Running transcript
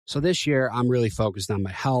So this year, I'm really focused on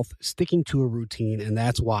my health, sticking to a routine, and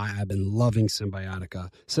that's why I've been loving Symbiotica.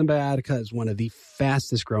 Symbiotica is one of the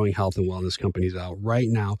fastest growing health and wellness companies out right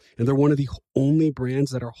now, and they're one of the only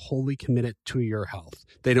brands that are wholly committed to your health.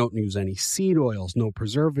 They don't use any seed oils, no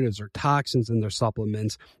preservatives or toxins in their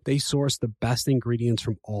supplements. They source the best ingredients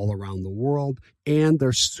from all around the world, and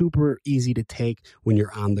they're super easy to take when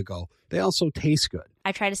you're on the go. They also taste good.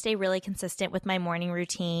 I try to stay really consistent with my morning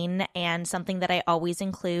routine, and something that I always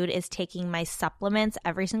include is taking my supplements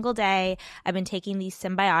every single day. I've been taking these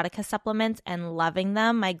Symbiotica supplements and loving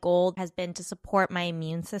them. My goal has been to support my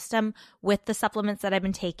immune system with the supplements that I've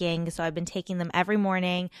been taking. So I've been taking them every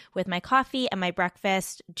morning with my coffee and my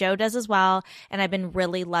breakfast. Joe does as well, and I've been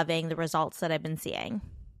really loving the results that I've been seeing.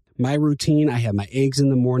 My routine, I have my eggs in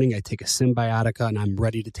the morning, I take a Symbiotica, and I'm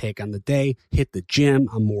ready to take on the day, hit the gym,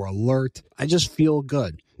 I'm more alert. I just feel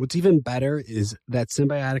good. What's even better is that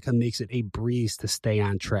Symbiotica makes it a breeze to stay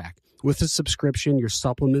on track. With a subscription, your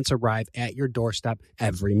supplements arrive at your doorstep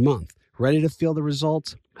every month. Ready to feel the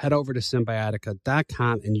results? Head over to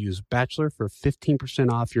Symbiotica.com and use Bachelor for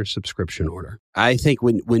 15% off your subscription order. I think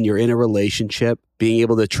when you're in a relationship, being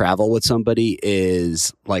able to travel with somebody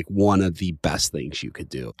is like one of the best things you could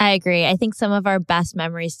do. I agree. I think some of our best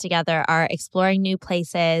memories together are exploring new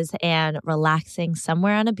places and relaxing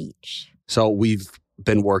somewhere on a beach. So we've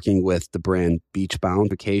been working with the brand Beachbound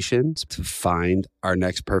Vacations to find our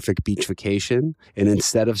next perfect beach vacation. And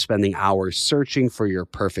instead of spending hours searching for your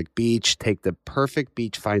perfect beach, take the perfect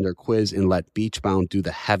beach finder quiz and let Beachbound do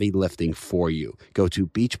the heavy lifting for you. Go to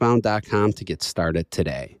beachbound.com to get started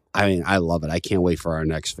today. I mean, I love it. I can't wait for our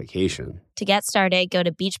next vacation. To get started, go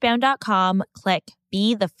to beachbound.com, click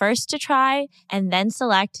Be the First to Try, and then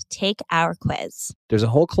select Take Our Quiz. There's a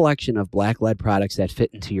whole collection of Black-led products that fit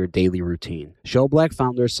into your daily routine. Show Black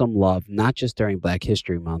founders some love, not just during Black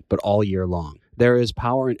History Month, but all year long. There is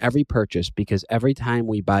power in every purchase because every time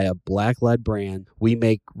we buy a Black-led brand, we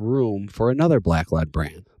make room for another Black-led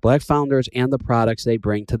brand. Black founders and the products they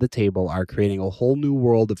bring to the table are creating a whole new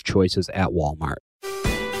world of choices at Walmart.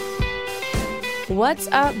 What's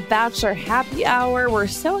up, Bachelor Happy Hour? We're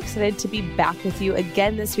so excited to be back with you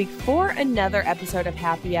again this week for another episode of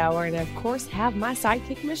Happy Hour, and of course have my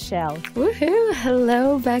sidekick, Michelle. Woohoo!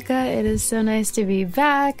 Hello, Becca. It is so nice to be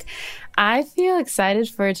back. I feel excited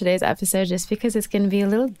for today's episode just because it's going to be a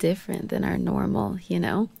little different than our normal,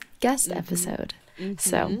 guest episode.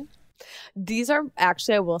 So these are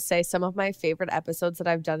actually, I will say, some of my favorite episodes that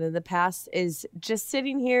I've done in the past is just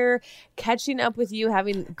sitting here, catching up with you,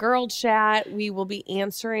 having girl chat. We will be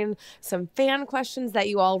answering some fan questions that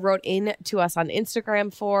you all wrote in to us on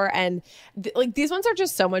Instagram for. And these ones are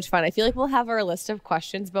just so much fun. I feel like we'll have our list of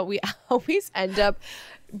questions, but we always end up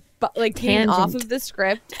getting off of the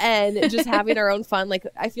script and just having our own fun.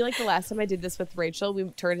 I feel like the last time I did this with Rachel, we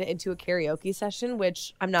turned it into a karaoke session,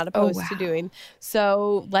 which I'm not opposed to doing.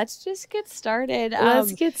 So let's just get started.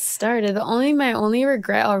 Let's get started. My only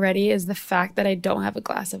regret already is the fact that I don't have a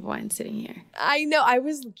glass of wine sitting here. I know. I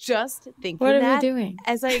was just thinking what that are we doing?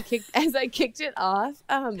 as I kicked it off.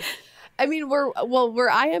 I mean, where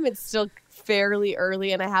I am, it's still fairly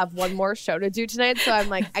early, and I have one more show to do tonight. So I'm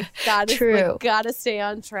like, I gotta stay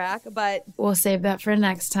on track. But we'll save that for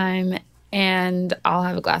next time, and I'll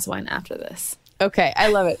have a glass of wine after this. Okay, I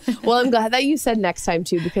love it. Well, I'm glad that you said next time,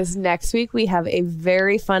 too, because next week we have a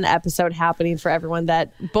very fun episode happening for everyone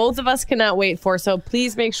that both of us cannot wait for. So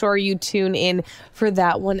please make sure you tune in for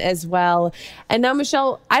that one as well. And now,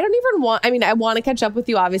 Michelle, I want to catch up with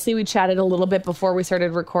you. Obviously, we chatted a little bit before we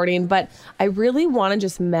started recording, but I really want to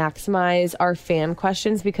just maximize our fan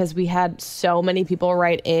questions because we had so many people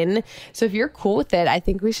write in. So if you're cool with it, I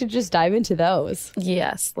think we should just dive into those.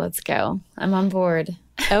 Yes, let's go. I'm on board.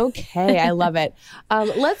 Okay, I love it.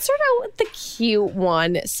 Let's start out with the cute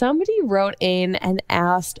one. Somebody wrote in and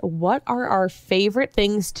asked, what are our favorite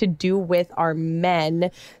things to do with our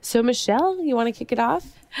men? So, Michelle, you want to kick it off?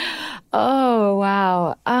 Oh,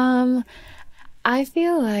 wow. I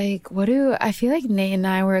feel like Nate and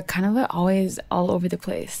I were kind of always all over the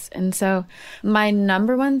place. And so my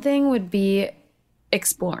number one thing would be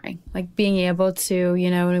exploring, being able to,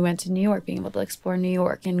 when we went to New York, being able to explore New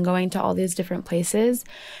York and going to all these different places.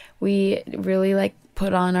 We really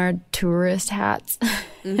put on our tourist hats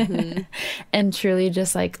and truly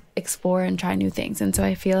just explore and try new things. And so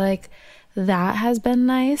I feel like that has been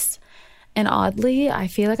nice. And oddly, I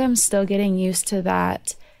feel like I'm still getting used to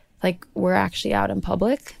that, we're actually out in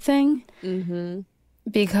public thing,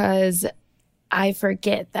 because I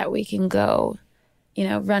forget that we can go,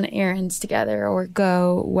 run errands together or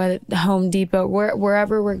go Home Depot,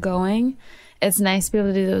 wherever we're going, it's nice to be able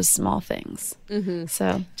to do those small things.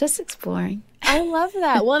 So just exploring. I love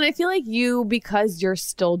that. Well, and I feel like you, because you're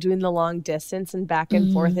still doing the long distance and back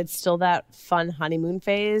and forth, it's still that fun honeymoon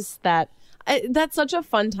phase that's such a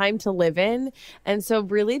fun time to live in. And so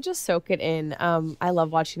really just soak it in. I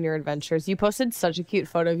love watching your adventures. You posted such a cute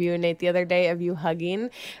photo of you and Nate the other day of you hugging.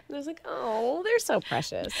 And I was like, oh, they're so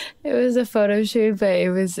precious. It was a photo shoot, but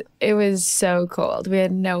it was so cold. We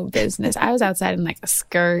had no business. I was outside in like a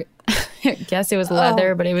skirt. I guess it was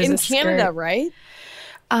leather, but it was in a skirt. Canada, right?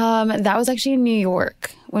 That was actually in New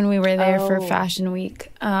York when we were there for Fashion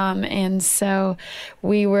Week. And so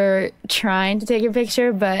we were trying to take a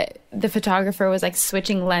picture, but the photographer was like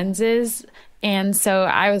switching lenses. And so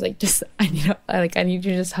I was like, I need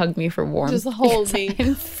you to just hug me for warmth. Just hold me.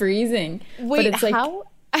 I'm freezing. Wait, but it's like, how?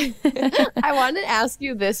 I want to ask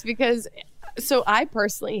you this because, so I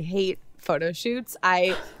personally hate photo shoots.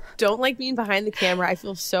 I don't like being behind the camera. I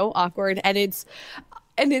feel so awkward. And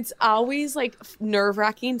it's always like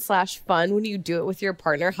nerve-wracking / fun when you do it with your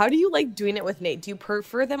partner. How do you like doing it with Nate? Do you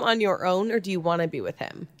prefer them on your own or do you want to be with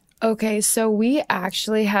him? Okay, so we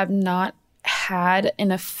actually have not had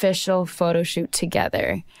an official photo shoot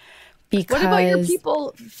together. Because what about your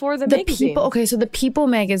people for the magazine? So the People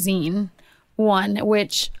magazine one,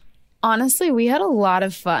 which honestly we had a lot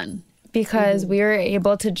of fun because we were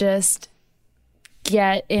able to just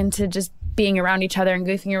get into just being around each other and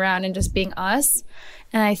goofing around and just being us.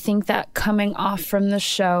 And I think that coming off from the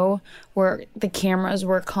show where the cameras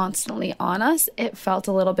were constantly on us, it felt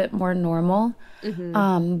a little bit more normal.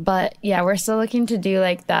 But yeah, we're still looking to do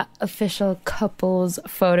like that official couples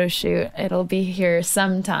photo shoot. It'll be here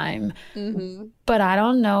sometime. But I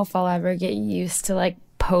don't know if I'll ever get used to like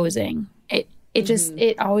posing.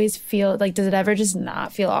 It always feels like, does it ever just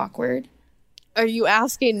not feel awkward? Are you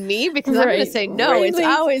asking me? Because I'm going to say no. Right. It's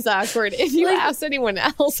always awkward. If you ask anyone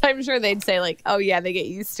else, I'm sure they'd say like, oh yeah, they get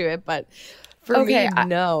used to it. But for me,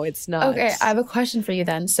 no, it's not. Okay, I have a question for you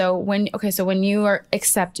then. So when you are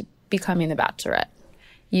accept becoming the Bachelorette,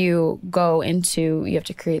 you have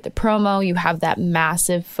to create the promo, you have that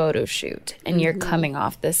massive photo shoot, and you're coming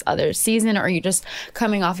off this other season, or you're just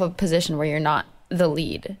coming off of a position where you're not the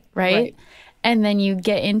lead, right? And then you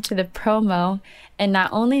get into the promo, and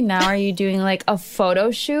not only now are you doing like a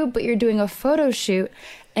photo shoot, but you're doing a photo shoot,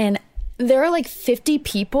 and there are like 50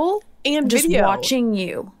 people and just video. watching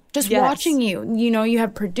you. Watching you. You know, you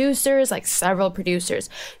have producers, like several producers.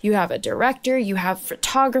 You have a director, you have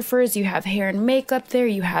photographers, you have hair and makeup there,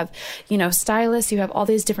 you have, stylists, you have all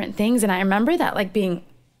these different things. And I remember that like being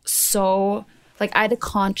so, like I had to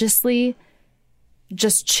consciously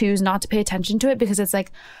just choose not to pay attention to it because it's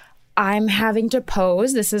like, I'm having to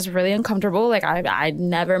pose. This is really uncomfortable. Like I'd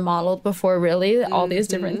never modeled before, really, all these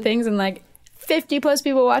different things. And like 50 plus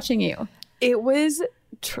people watching you. It was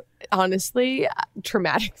honestly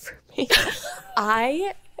traumatic for me.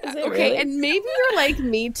 Really? And maybe you're like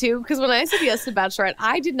me too, because when I said yes to Bachelorette,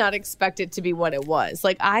 I did not expect it to be what it was.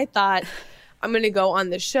 Like I thought I'm going to go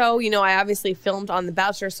on the show. I obviously filmed on The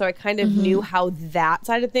Bachelor, so I kind of knew how that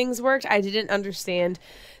side of things worked. I didn't understand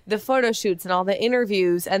the photo shoots and all the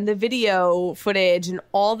interviews and the video footage and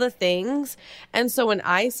all the things. And so when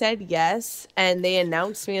I said yes and they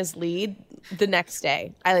announced me as lead the next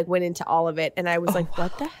day, I like went into all of it and I was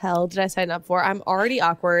what the hell did I sign up for? I'm already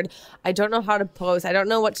awkward. I don't know how to pose. I don't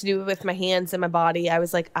know what to do with my hands and my body. I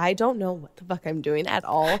was like, I don't know what the fuck I'm doing at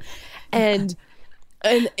all. And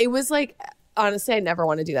it was like, honestly, I never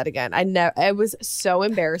want to do that again. It was so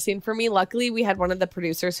embarrassing for me. Luckily, we had one of the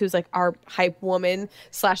producers who's like our hype woman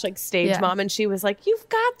 / like stage mom. And she was like, you've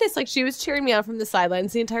got this. Like she was cheering me on from the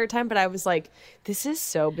sidelines the entire time. But I was like, this is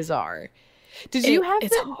so bizarre. Did you have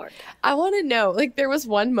it's hard. I want to know, like there was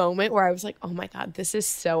one moment where I was like, oh my God, this is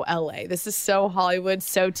so LA. This is so Hollywood,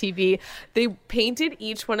 so TV. They painted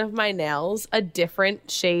each one of my nails a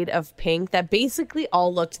different shade of pink that basically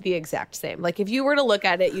all looked the exact same. Like if you were to look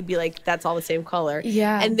at it, you'd be like, that's all the same color.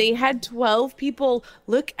 Yeah. And they had 12 people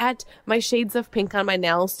look at my shades of pink on my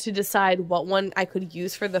nails to decide what one I could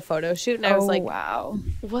use for the photo shoot. And I was like, wow.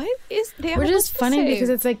 What is they Which is funny because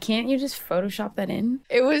it's like, can't you just Photoshop that in?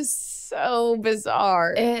 It was so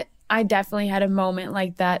bizarre. I definitely had a moment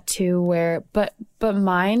like that too where but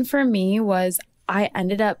mine for me was I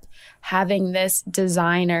ended up having this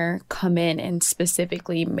designer come in and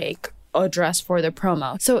specifically make a dress for the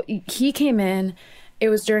promo. So he came in, it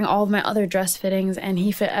was during all of my other dress fittings and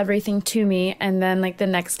he fit everything to me, and then like the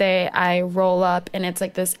next day I roll up and it's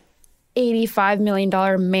like this $85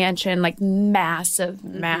 million mansion, like massive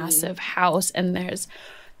house, and there's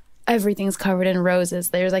everything's covered in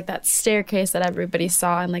roses. There's like that staircase that everybody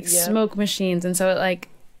saw and like smoke machines. And so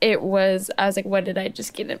I was like, what did I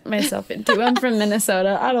just get myself into? I'm from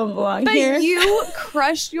Minnesota. I don't belong here. But you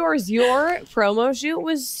crushed yours. Your promo shoot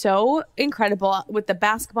was so incredible with the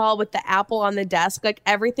basketball, with the apple on the desk. Like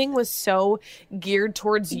everything was so geared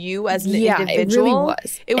towards you as an individual. It really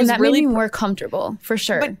was. It was and that really made me more comfortable, for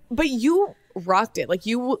sure. But you rocked it. Like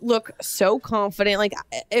you look so confident. Like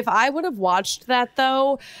if I would have watched that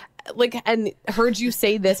though, like, and heard you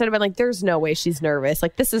say this, I'd have been like, there's no way she's nervous.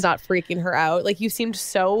 Like, this is not freaking her out. Like, you seemed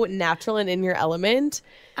so natural and in your element.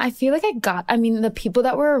 I feel like the people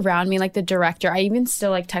that were around me, like the director, I even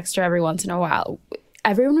still like text her every once in a while.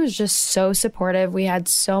 Everyone was just so supportive. We had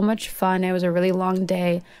so much fun. It was a really long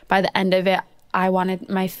day. By the end of it,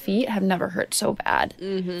 my feet have never hurt so bad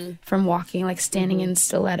from walking, like standing in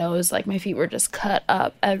stilettos. Like my feet were just cut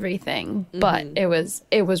up, everything. But it was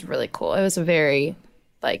really cool. It was very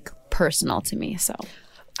like personal to me, so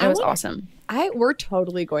it was awesome. We're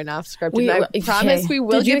totally going off script. I promise we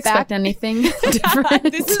will. Did you get expect back anything different?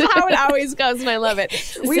 This is how it always goes, and I love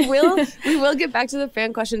it. We will get back to the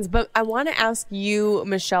fan questions, but I want to ask you,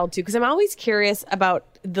 Michelle, too, because I'm always curious about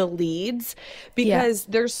the leads, because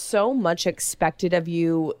there's so much expected of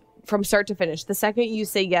you from start to finish. The second you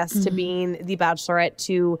say yes to being the Bachelorette,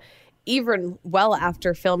 to even well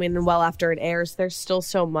after filming and well after it airs, there's still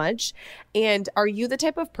so much. And are you the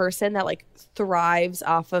type of person that like thrives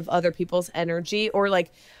off of other people's energy, or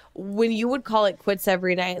like when you would call it quits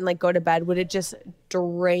every night and like go to bed, would it just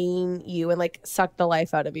drain you and like suck the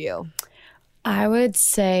life out of you? I would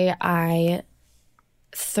say I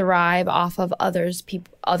thrive off of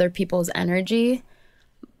other people's energy,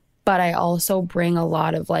 but I also bring a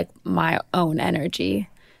lot of like my own energy.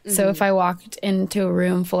 So if I walked into a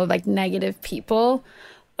room full of like negative people,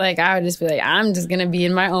 like I would just be like, I'm just gonna be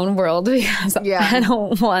in my own world, because I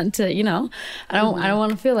don't want to, I don't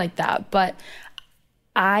want to feel like that. But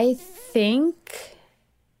I think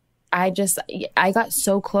I got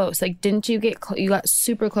so close. Like, didn't you you got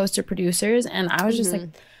super close to producers, and I was just like,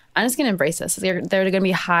 I'm just gonna embrace this. There are gonna be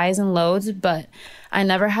highs and lows, but I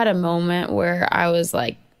never had a moment where I was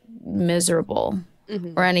like miserable.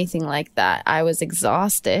 Or anything like that. I was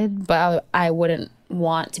exhausted, but I wouldn't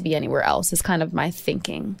want to be anywhere else, is kind of my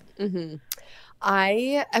thinking.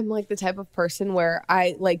 I am like the type of person where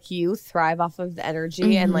I, like you, thrive off of the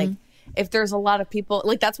energy. And like if there's a lot of people,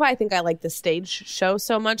 like that's why I think I like the stage show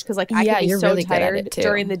so much, because like I can be so really tired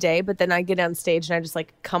during the day, but then I get on stage and I just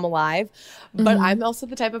like come alive. But I'm also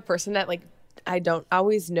the type of person that like I don't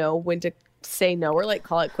always know when to say no or like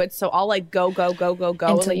call it quits, so I'll like go until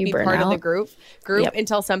and like be part of the group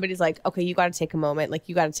until somebody's like, okay, you got to take a moment, like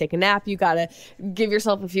you got to take a nap, you got to give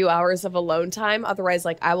yourself a few hours of alone time, otherwise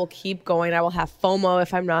like I will keep going, I will have FOMO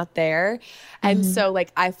if I'm not there. And so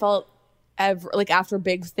like I felt like after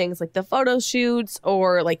big things like the photo shoots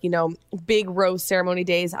or like big rose ceremony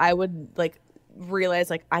days, I would like realize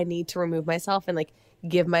like I need to remove myself and like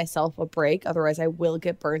give myself a break, otherwise I will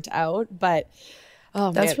get burnt out. But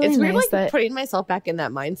oh, that's really it's weird, nice, like putting myself back in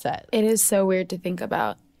that mindset. It is so weird to think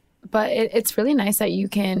about, but it's really nice that you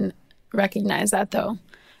can recognize that though,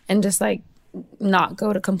 and just like not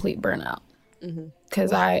go to complete burnout.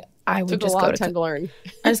 Because I would just go to learn.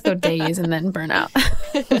 I just go days and then burn out.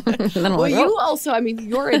 Well, you also, I mean,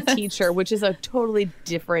 you're a teacher, which is a totally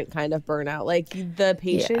different kind of burnout. Like the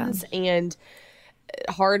patience and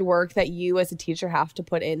hard work that you as a teacher have to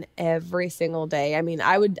put in every single day. I mean,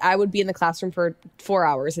 I would be in the classroom for 4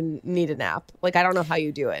 hours and need a nap. Like, I don't know how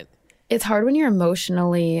you do it. It's hard when you're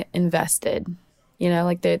emotionally invested.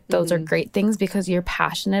 Like those are great things because you're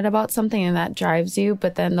passionate about something and that drives you.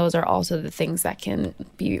 But then those are also the things that can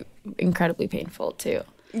be incredibly painful too.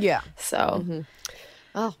 Yeah. So,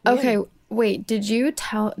 oh, man. Okay. Wait, did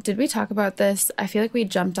we talk about this? I feel like we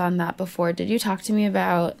jumped on that before. Did you talk to me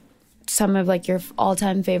about some of like your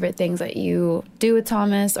all-time favorite things that you do with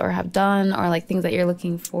Thomas or have done, or like things that you're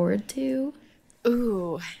looking forward to?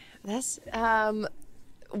 Ooh, that's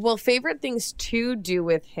well, favorite things to do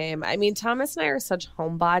with him. I mean, Thomas and I are such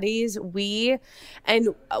homebodies.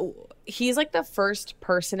 He's like the first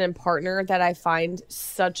person and partner that I find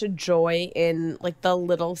such a joy in like the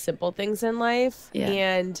little simple things in life. Yeah.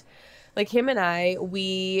 And like him and I,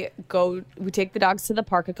 we take the dogs to the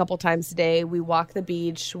park a couple times a day. We walk the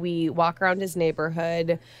beach. We walk around his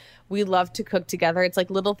neighborhood. We love to cook together. It's like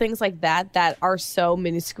little things like that are so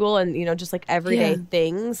minuscule and, just like everyday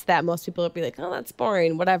things that most people would be like, oh, that's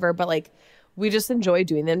boring, whatever. But like we just enjoy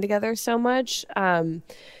doing them together so much.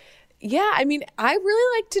 Yeah, I mean, I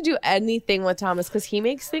really like to do anything with Thomas because he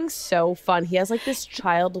makes things so fun. He has like this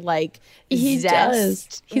childlike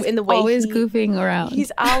zest. He's in the way always goofing around.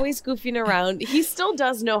 He's always goofing around. He still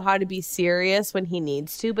does know how to be serious when he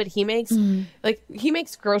needs to, but he makes he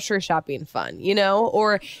makes grocery shopping fun, you know,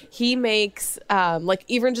 or he makes like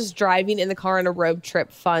even just driving in the car on a road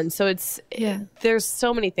trip fun. So there's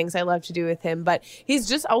so many things I love to do with him, but he's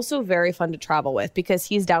just also very fun to travel with because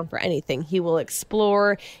he's down for anything. He will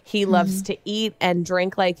explore. He loves to eat and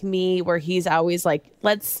drink like me, where he's always like,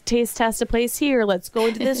 let's taste test a place here. Let's go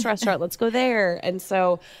into this restaurant. Let's go there. And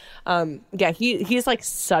so, he's like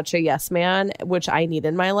such a yes man, which I need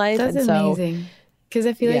in my life. That's amazing. Because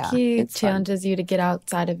I feel like he challenges you to get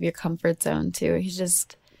outside of your comfort zone too. He's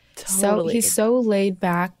just he's so laid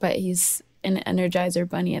back, but he's an Energizer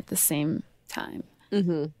bunny at the same time.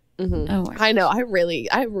 Mm-hmm. Mm-hmm. Oh, I know. I really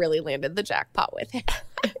landed the jackpot with him.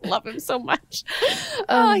 I love him so much.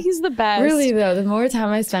 He's the best. Really though, the more time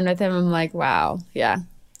I spend with him, I'm like, wow, yeah.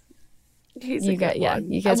 You guys are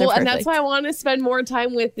perfect. And that's why I want to spend more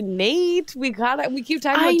time with Nate. We keep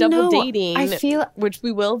talking about double dating. I feel which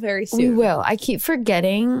we will very soon. We will. I keep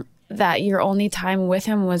forgetting that your only time with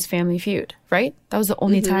him was Family Feud, right? That was the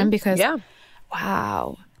only time because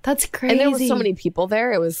wow. That's crazy. And there were so many people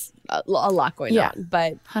there. It was a lot going on.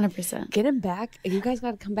 But 100%. Get him back. You guys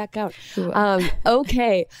got to come back out.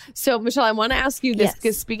 Okay. So, Michelle, I want to ask you this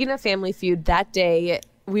because speaking of Family Feud, that day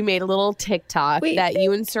we made a little TikTok that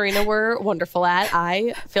you and Serena were wonderful at.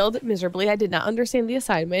 I failed miserably. I did not understand the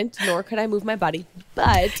assignment, nor could I move my body.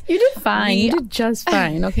 But you did fine. You did just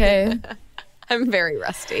fine. Okay. I'm very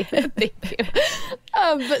rusty. Thank you.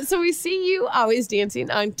 But so we see you always dancing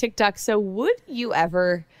on TikTok. So would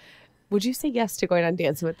you say yes to going on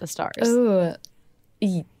Dancing with the Stars? Oh,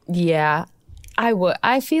 yeah, I would.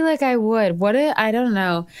 I feel like I would. I don't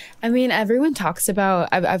know. I mean, everyone talks about,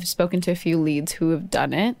 I've spoken to a few leads who have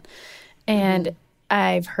done it, and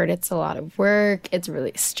I've heard it's a lot of work. It's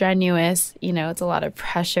really strenuous. You know, it's a lot of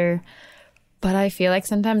pressure. But I feel like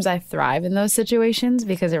sometimes I thrive in those situations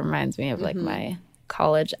because it reminds me of like my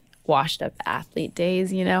college washed up athlete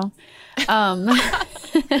days, you know?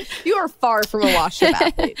 You are far from a washed up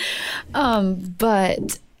athlete.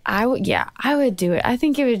 But I would do it. I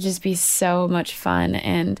think it would just be so much fun.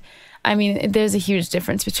 And I mean, there's a huge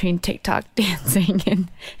difference between TikTok dancing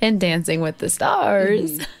and Dancing with the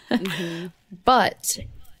Stars. But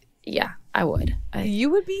yeah, I would. You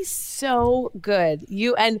would be so good.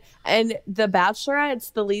 You and the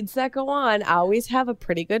Bachelorettes, the leads that go on, always have a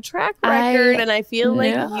pretty good track record, and I feel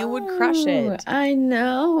like you would crush it. I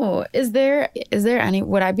know. Is there any?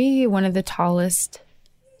 Would I be one of the tallest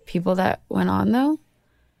people that went on though?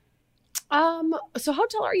 So how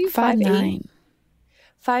tall are you? 5'9".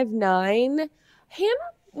 5'9". Hannah.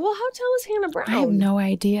 Well, how tall is Hannah Brown? I have no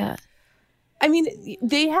idea. I mean,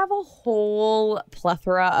 they have a whole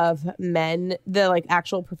plethora of men, the like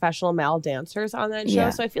actual professional male dancers on that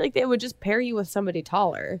show. So I feel like they would just pair you with somebody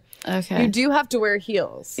taller. Okay. You do have to wear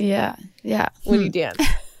heels. Yeah. When you dance.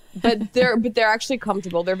 But they're actually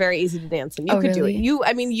comfortable. They're very easy to dance in. You could do it.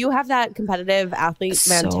 You have that competitive athlete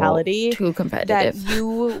mentality. Too competitive. That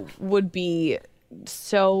you would be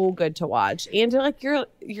so good to watch, and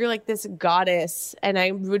you're like this goddess, and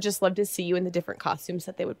I would just love to see you in the different costumes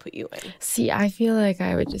that they would put you in. See, I feel like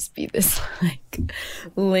I would just be this like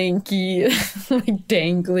lanky, like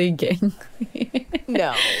dangly gangly.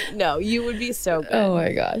 No, you would be so good. Oh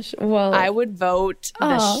my gosh. Well, I would vote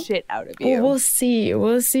the shit out of you. We'll see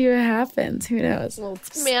what happens. Who knows? Well,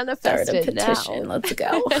 let's manifest start a petition. Now. Let's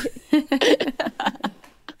go.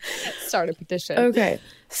 Start a petition. Okay,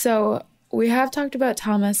 so we have talked about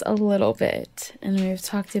Thomas a little bit, and we've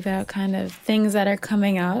talked about kind of things that are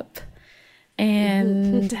coming up.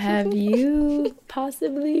 And have you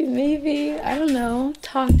possibly, maybe, I don't know,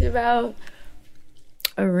 talked about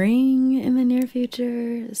a ring in the near future?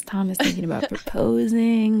 Is Thomas thinking about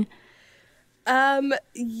proposing?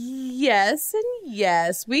 Yes and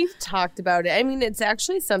yes. We've talked about it. I mean, it's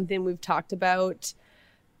actually something we've talked about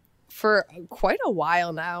for quite a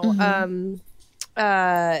while now.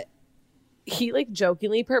 He like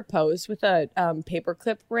jokingly proposed with a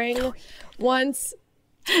paperclip ring once,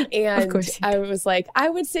 and I was like, I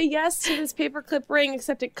would say yes to this paperclip ring,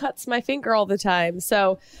 except it cuts my finger all the time.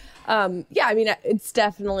 So I mean, it's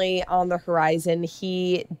definitely on the horizon.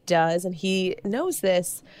 He does, and he knows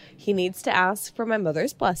this. He needs to ask for my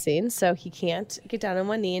mother's blessing, so he can't get down on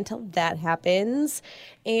one knee until that happens.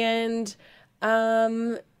 And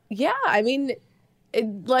I mean,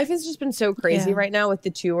 life has just been so crazy right now with the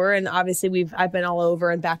tour, and obviously I've been all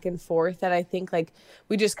over and back and forth, that I think like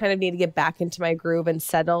we just kind of need to get back into my groove and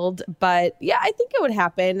settled. But yeah, I think it would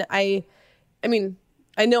happen. I mean,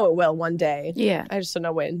 I know it will one day. Yeah. I just don't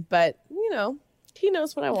know when, but he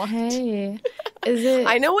knows what I want. Hey, is it?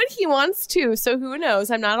 I know what he wants too, so who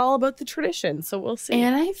knows? I'm not all about the tradition, so we'll see.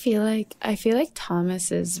 And I feel like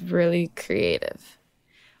Thomas is really creative,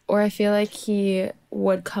 or I feel like he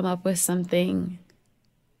would come up with something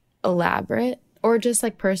elaborate or just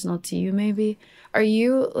like personal to you. Maybe are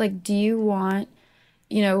you like, do you want,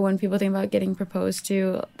 when people think about getting proposed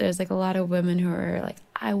to, there's like a lot of women who are like,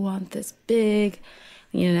 I want this big,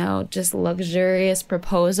 just luxurious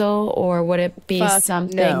proposal, or would it be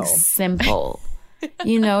something simple?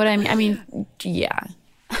 You know what I mean? I mean, yeah.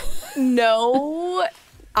 No,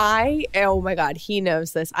 oh my God, he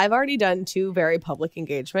knows this. I've already done 2 very public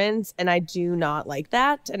engagements, and I do not like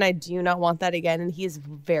that, and I do not want that again, and he's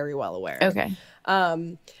very well aware. Okay.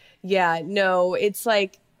 Yeah, no, it's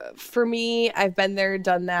like, for me, I've been there,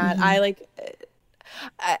 done that. I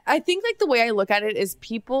think like the way I look at it is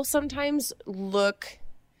people sometimes look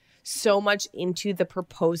so much into the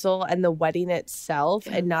proposal and the wedding itself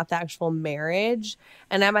and not the actual marriage.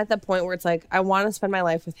 And I'm at the point where it's like, I want to spend my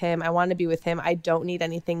life with him. I want to be with him. I don't need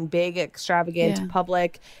anything big, extravagant,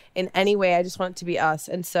 public in any way. I just want it to be us.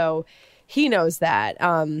 And so he knows that.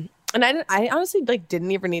 And I honestly like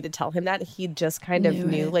didn't even need to tell him that. He just kind of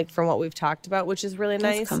knew like from what we've talked about, which is really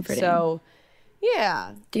nice. Comforting. So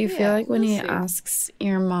yeah. Do you feel like when he asks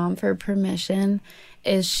your mom for permission,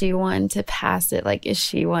 is she one to pass it? Like, is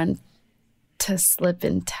she one to slip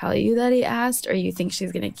and tell you that he asked, or you think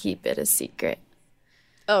she's going to keep it a secret?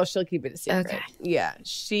 Oh, she'll keep it a secret. Okay. Yeah,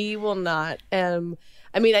 she will not. I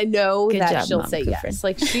mean, I know Good that job, she'll Mom say Cooper. yes.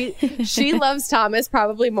 Like she loves Thomas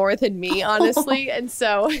probably more than me, honestly. And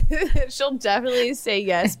so she'll definitely say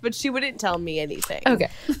yes, but she wouldn't tell me anything. Okay.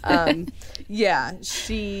 Yeah,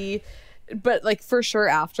 but like for sure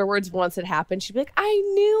afterwards, once it happened, she'd be like, I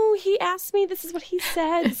knew he asked me. This is what he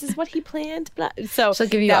said. This is what he planned. Blah. So she'll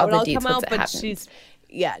give you that all the would deets come out, once it but happens.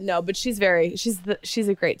 but she's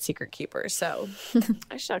a great secret keeper. So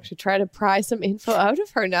I should actually try to pry some info out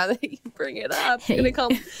of her now that you bring it up. I'm going to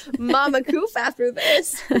call Mama Coof after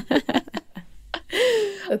this.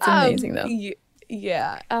 That's amazing though.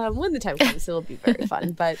 Yeah. When the time comes, it'll be very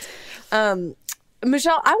fun. But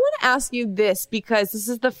Michelle, I want to ask you this because this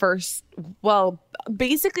is basically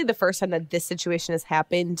the first time that this situation has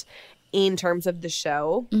happened in terms of the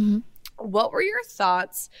show. Mm-hmm. What were your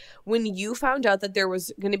thoughts when you found out that there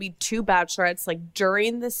was going to be 2 bachelorettes like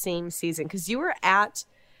during the same season? Because you were at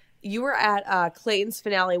Clayton's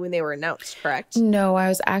finale when they were announced, correct? No, I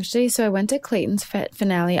was actually, so I went to Clayton's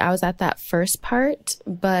finale. I was at that first part,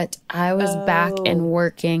 but I was back and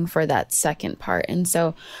working for that second part. And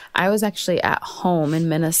so I was actually at home in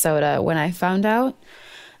Minnesota when I found out.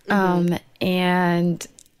 And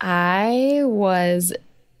I was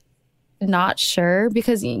not sure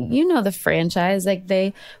because, the franchise, like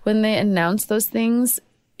when they announce those things,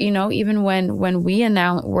 even when we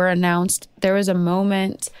were announced, there was a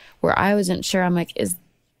moment where I wasn't sure. I'm like,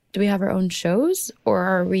 do we have our own shows or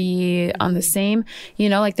are we on the same?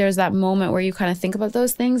 Like there's that moment where you kind of think about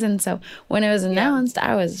those things. And so when it was announced,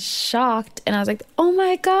 I was shocked and I was like, oh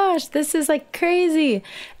my gosh, this is like crazy.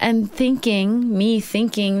 And thinking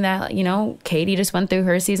that, Katie just went through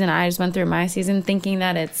her season. I just went through my season, thinking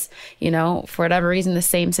that it's, for whatever reason, the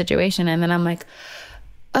same situation. And then I'm like,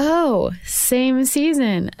 oh, same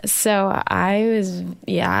season. So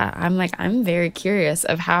I'm very curious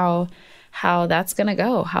of how that's going to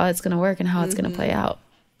go, how it's going to work and how it's going to play out.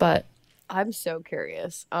 But I'm so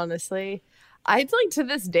curious, honestly. I to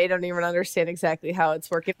this day don't even understand exactly how it's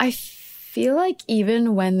working. I feel like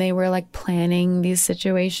even when they were like planning these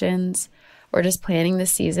situations or just planning the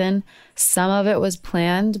season, some of it was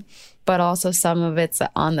planned, but also some of it's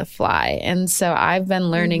on the fly. And so I've been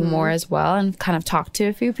learning more as well and kind of talked to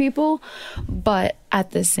a few people. But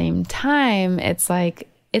at the same time, it's like,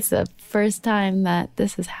 it's the first time that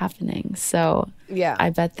this is happening. So yeah,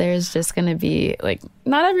 I bet there's just going to be like,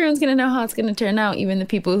 not everyone's going to know how it's going to turn out, even the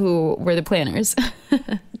people who were the planners.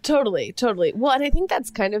 Totally. Well, and I think that's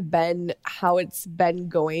kind of been how it's been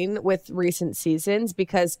going with recent seasons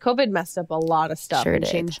because COVID messed up a lot of stuff and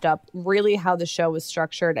changed up really how the show was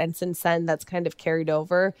structured. And since then, that's kind of carried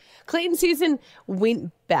over. Clayton season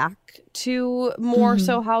went back to more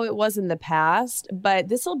so how it was in the past, but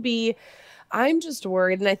this will be... I'm just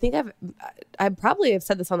worried, and I think I probably have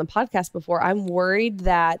said this on the podcast before. I'm worried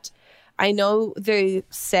that I know they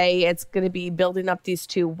say it's going to be building up these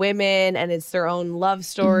two women and it's their own love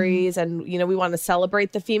stories. And, you know, we want to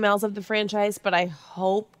celebrate the females of the franchise, but I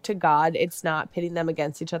hope to God it's not pitting them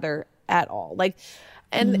against each other at all. Like,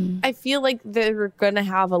 and I feel like they're going to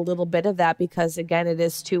have a little bit of that because, again, it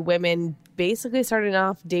is two women basically starting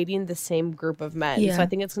off dating the same group of men. Yeah. So I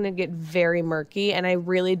think it's going to get very murky. And I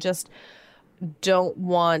really just don't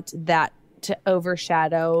want that to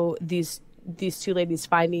overshadow these two ladies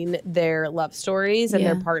finding their love stories and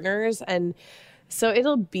their partners. And so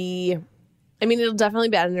it'll definitely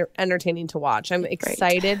be entertaining to watch. I'm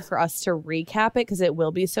excited for us to recap it because it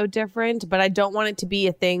will be so different, but I don't want it to be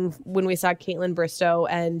a thing when we saw Caitlin Bristow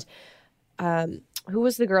and who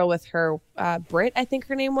was the girl with her? Britt, I think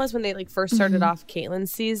her name was, when they like first started off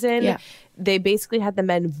Caitlin's season. Yeah. They basically had the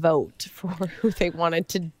men vote for who they wanted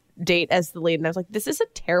to date as the lead. And I was like, this is a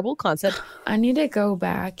terrible concept. I need to go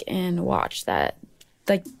back and watch that.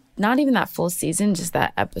 Like, not even that full season, just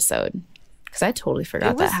that episode. Because I totally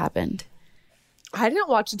forgot that happened. I didn't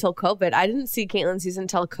watch until COVID. I didn't see Caitlin's season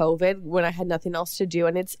until COVID when I had nothing else to do.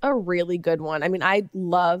 And it's a really good one. I mean, I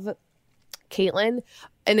love Caitlin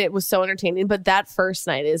and it was so entertaining. But that first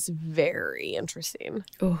night is very interesting.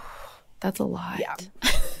 Oh, that's a lot. Yeah.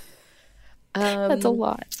 That's a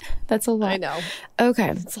lot. That's a lot. I know. Okay.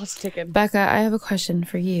 It's lots to take in. Becca, I have a question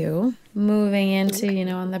for you. Moving into,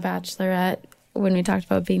 on The Bachelorette, when we talked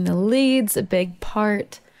about being the leads, a big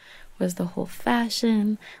part was the whole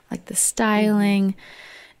fashion, like the styling.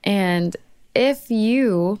 And if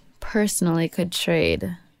you personally could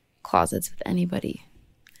trade closets with anybody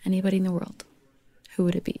in the world, who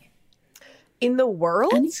would it be? In the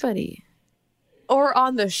world? Anybody. Or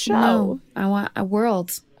on the show? No, I want a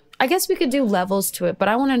world. I guess we could do levels to it, but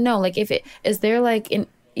I want to know, like, is there like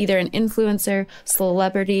either an influencer,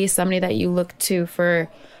 celebrity, somebody that you look to for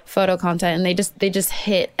photo content, and they just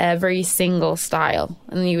hit every single style,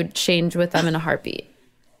 and you would change with them in a heartbeat?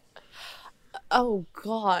 Oh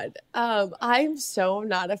God, I'm so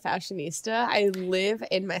not a fashionista. I live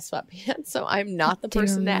in my sweatpants, so I'm not the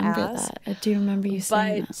person to ask. I do remember you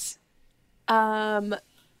saying that.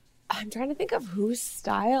 I'm trying to think of whose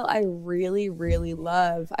style I really, really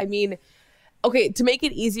love. I mean, okay, to make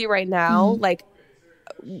it easy right now, like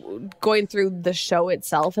going through the show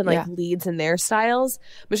itself and like leads and their styles.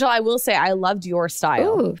 Michelle, I will say I loved your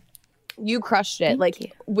style. Ooh. You crushed it. Thank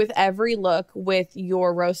you. With every look, with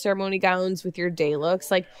your rose ceremony gowns, with your day looks,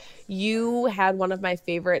 like you had one of my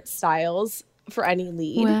favorite styles for any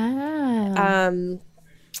lead. Wow.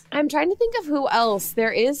 I'm trying to think of who else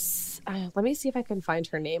there is. Let me see if I can find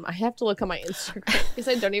her name. I have to look on my Instagram because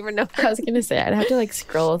I don't even know. I was going to say, I'd have to like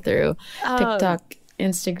scroll through TikTok,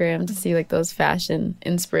 Instagram to see like those fashion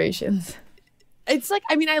inspirations. It's like,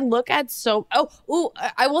 I mean, I look at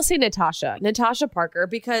I will say Natasha Parker,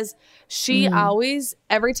 because she always,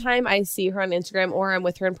 every time I see her on Instagram or I'm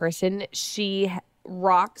with her in person, she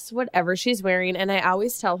rocks whatever she's wearing. And I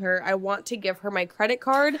always tell her I want to give her my credit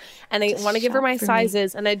card and I want to give her my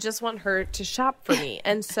sizes and I just want her to shop for me.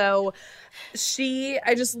 And so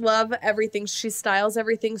I just love everything. She styles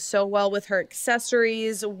everything so well with her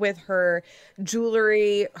accessories, with her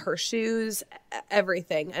jewelry, her shoes,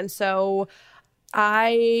 everything. And so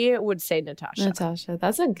I would say Natasha.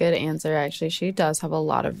 That's a good answer, actually. She does have a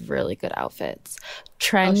lot of really good outfits.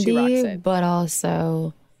 Trendy, but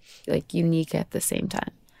also like unique at the same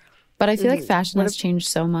time. But I feel like fashion has changed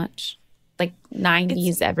so much. Like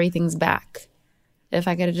 90s, everything's back. If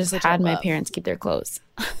I could have just had my parents keep their clothes.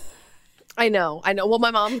 I know. Well,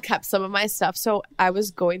 my mom kept some of my stuff. So I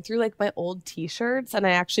was going through like my old t-shirts and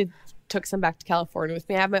I actually took some back to California with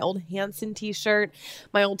me. I have my old Hanson t-shirt,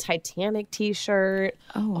 my old Titanic t-shirt,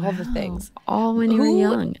 all the things. All when you were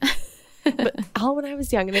young. But all when I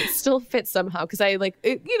was young, and it still fits somehow because I like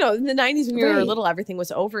it, in the 90s when we were little, everything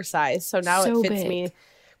was oversized. So now it fits me.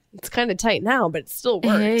 It's kind of tight now, but it still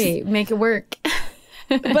works. Hey, make it work.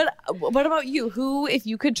 But what about you? Who, if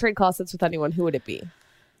you could trade closets with anyone, who would it be?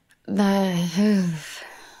 I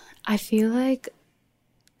feel like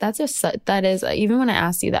that is even when I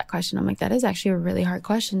asked you that question, I'm like, that is actually a really hard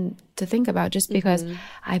question to think about, just because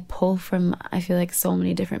I pull from, I feel like, so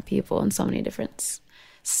many different people and so many different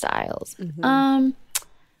styles.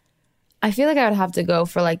 I feel like I would have to go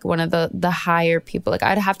for like one of the higher people. Like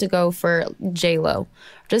I'd have to go for J-Lo.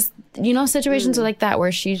 Just, situations like that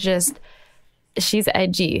where she's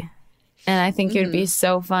edgy. And I think it would be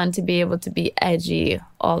so fun to be able to be edgy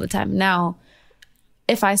all the time. Now,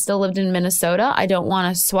 if I still lived in Minnesota, I don't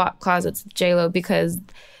want to swap closets with J-Lo because,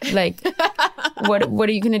 like, what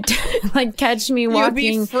are you going to do? Like, catch me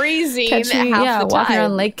walking. You'd be freezing half the walking time.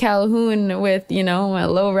 around Lake Calhoun with, my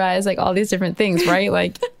low rise, like all these different things, right?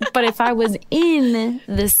 Like, But if I was in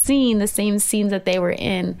the scene, the same scenes that they were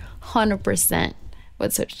in, 100%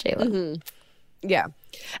 would switch J-Lo. Mm-hmm. Yeah.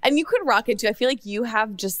 And you could rock it too. I feel like you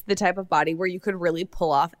have just the type of body where you could really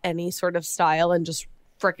pull off any sort of style and just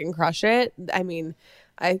freaking crush it. I mean,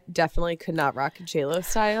 I definitely could not rock a J-Lo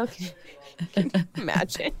style. Can you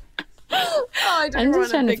imagine? I'm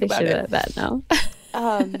just trying to picture that now.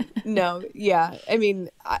 No, yeah. I mean,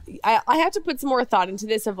 I have to put some more thought into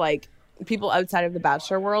this of like people outside of the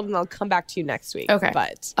Bachelor world, and I'll come back to you next week. Okay.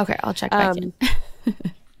 Okay, I'll check back in.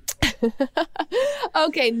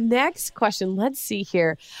 Okay, next question. Let's see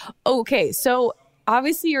here. Okay, so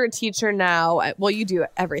obviously you're a teacher now. Well, you do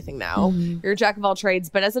everything now. Mm-hmm. You're a jack of all trades.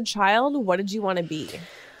 But as a child, what did you want to be?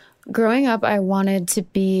 Growing up,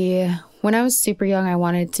 when I was super young, I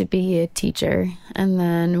wanted to be a teacher. And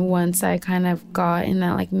then once I kind of got in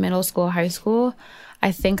that like middle school, high school,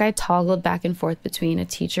 I think I toggled back and forth between a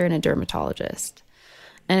teacher and a dermatologist.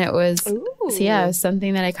 And it was, it was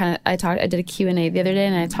something that I did a Q&A the other day,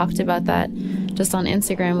 and I talked about that just on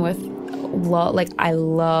Instagram with, I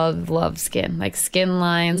love skin, like skin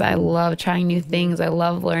lines. I love trying new things. I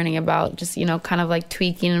love learning about just, kind of like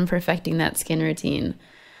tweaking and perfecting that skin routine.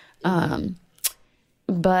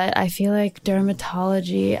 But I feel like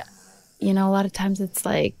dermatology, a lot of times it's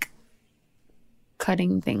like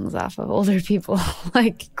cutting things off of older people,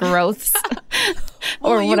 like growths,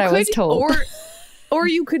 or what I was told. Or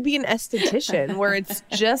you could be an esthetician where it's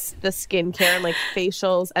just the skincare and like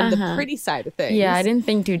facials and the pretty side of things. Yeah, I didn't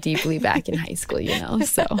think too deeply back in high school,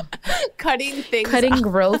 so. Cutting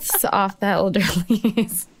growths off that elderly.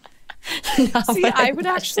 See, I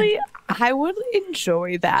would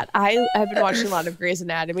enjoy that. I have been watching a lot of Grey's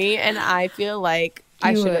Anatomy, and I feel like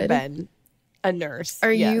I should have been a nurse.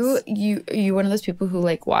 Are you one of those people who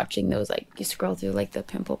like watching those, like you scroll through like the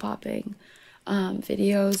pimple popping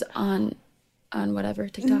videos on whatever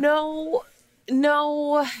TikTok? No.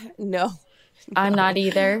 I'm not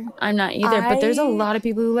either. But there's a lot of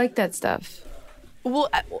people who like that stuff. Well,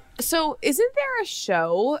 so isn't there a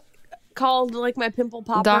show called like My Pimple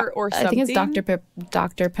Popper or something? I think it's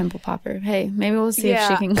Dr. Pimple Popper. Hey, maybe we'll see if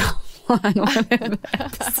she can go on one of the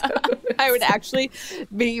episodes. I would actually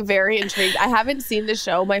be very intrigued. I haven't seen the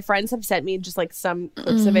show. My friends have sent me just like some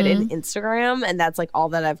clips of it in Instagram, and that's like all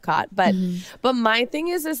that I've caught. But my thing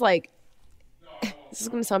is like, this is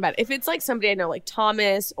going to sound bad. If it's like somebody I know, like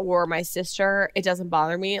Thomas or my sister, it doesn't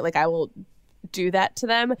bother me. Like I will do that to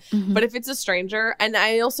them. But if it's a stranger, and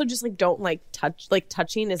I also just like don't like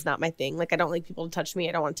touching is not my thing. Like I don't like people to touch me.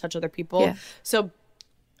 I don't want to touch other people. Yeah. So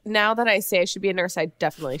now that I say I should be a nurse, I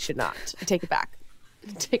definitely should not. I take it back.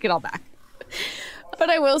 Take it all back. But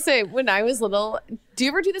I will say, when I was little, do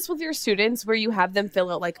you ever do this with your students where you have them fill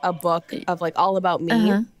out like a book of like all about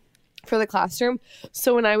me? For the classroom?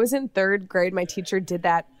 So when I was in third grade, my teacher did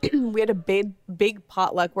that. We had a big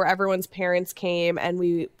potluck where everyone's parents came, and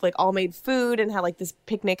we like all made food and had like this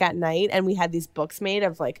picnic at night, and we had these books made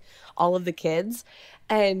of like all of the kids,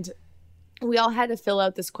 and we all had to fill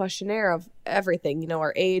out this questionnaire of everything,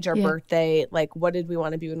 our age, our birthday, like what did we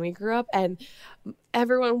want to be when we grew up. And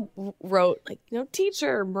everyone wrote like,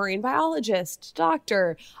 teacher, marine biologist,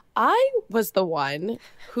 doctor. I was the one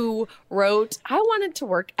who wrote, I wanted to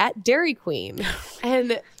work at Dairy Queen.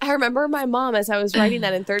 And I remember my mom, as I was writing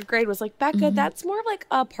that in third grade, was like, Becca, that's more like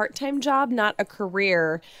a part-time job, not a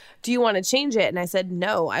career. Do you want to change it? And I said,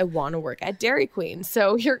 no, I want to work at Dairy Queen.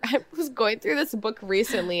 So I was going through this book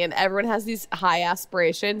recently, and everyone has these high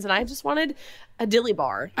aspirations, and I just wanted a dilly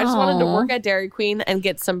bar. I just wanted to work at Dairy Queen and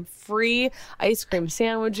get some free ice cream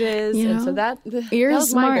sandwiches. And so that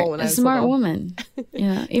was my goal when I was a smart woman.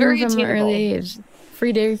 Yeah, even from an early age.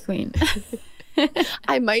 Free Dairy Queen.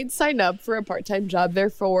 I might sign up for a part-time job there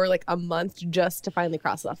for like a month just to finally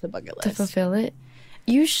cross it off the bucket list. To fulfill it?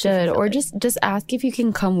 You should. Or just ask if you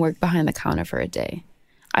can come work behind the counter for a day.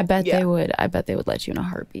 I bet they would. I bet they would let you in a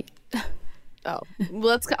heartbeat. Oh,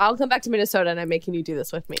 well, I'll come back to Minnesota, and I'm making you do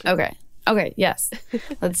this with me. Okay, yes.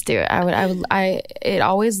 Let's do it.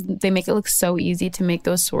 They make it look so easy to make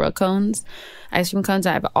those swirl cones, ice cream cones.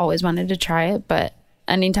 I've always wanted to try it, but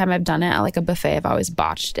anytime I've done it at like a buffet, I've always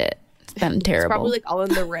botched it. It's been terrible. It's probably like all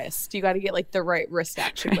in the wrist. You got to get like the right wrist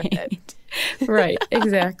action with it. Right,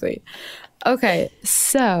 exactly. Okay,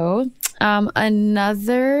 so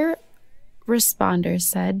another responder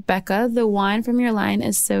said, Becca, the wine from your line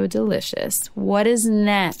is so delicious. What is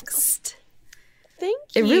next?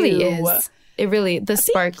 Thank you. It really is. The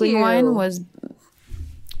sparkling wine was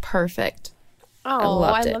perfect. Oh,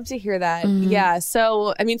 I loved it. love to hear that. Yeah.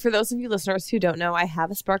 So, I mean, for those of you listeners who don't know, I have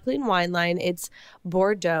a sparkling wine line. It's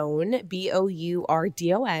Bourdon, Bourdon. You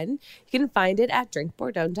can find it at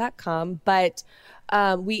drinkbourdon.com. But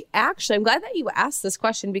I'm glad that you asked this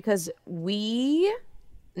question because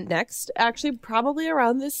actually, probably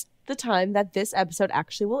around the time that this episode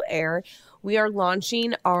actually will air, we are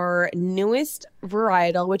launching our newest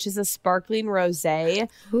varietal, which is a sparkling rosé.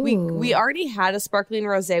 We already had a sparkling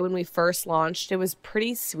rosé when we first launched. It was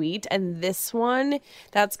pretty sweet, and this one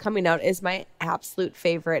that's coming out is my absolute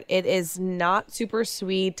favorite. It is not super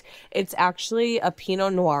sweet. It's actually a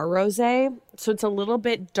Pinot Noir rosé, so it's a little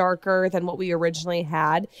bit darker than what we originally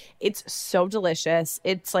had. It's so delicious.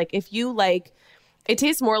 It's like if you like. It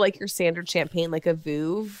tastes more like your standard champagne, like a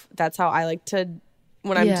Veuve. That's how I like to,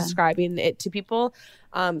 when I'm describing it to people.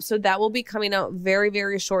 So that will be coming out very,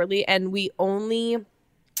 very shortly. And we only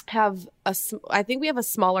have I think we have a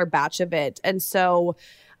smaller batch of it. And so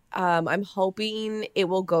I'm hoping it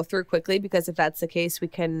will go through quickly because if that's the case, we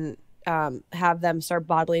can have them start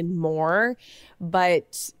bottling more.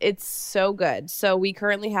 But it's so good. So we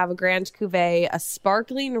currently have a Grand Cuvée, a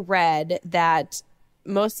sparkling red that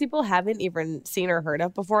most people haven't even seen or heard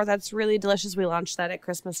of before. That's really delicious. We launched that at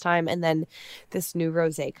Christmas time, and then this new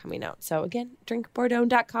rosé coming out. So again,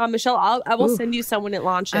 drinkbourdon.com. Michelle, I will send you some when it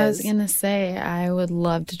launches. I was gonna say I would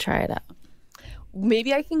love to try it out.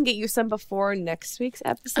 Maybe I can get you some before next week's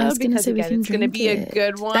episode because again, it's going to be a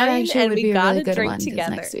good one, and we got to drink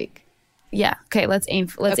together next week. Yeah. Okay. Let's aim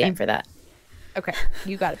for that. Okay,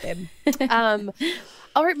 you got it, babe.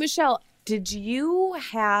 All right, Michelle. Did you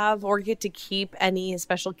have or get to keep any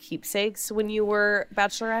special keepsakes when you were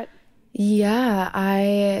bachelorette? Yeah,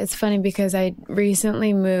 it's funny because I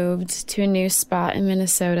recently moved to a new spot in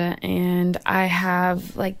Minnesota and I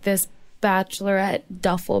have like this bachelorette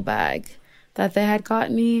duffel bag that they had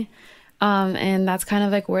got me. And that's kind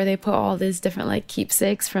of like where they put all these different like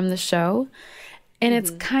keepsakes from the show. And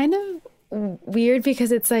it's kind of weird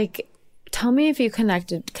because it's like, tell me if you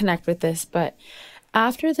connect with this, but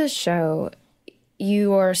after the show,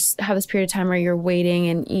 you have this period of time where you're waiting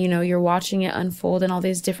and, you know, you're watching it unfold and all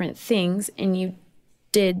these different things. And you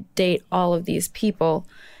did date all of these people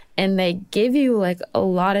and they give you like a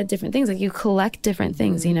lot of different things. Like you collect different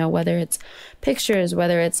things, you know, whether it's pictures,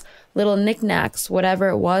 whether it's little knickknacks, whatever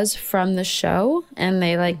it was from the show. And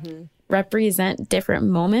they like represent different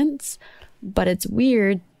moments. But it's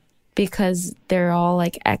weird because they're all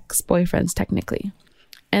like ex-boyfriends technically.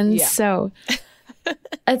 And so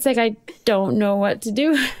it's like I don't know what to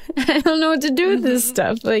do. I don't know what to do with this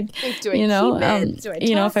stuff. Like, you know,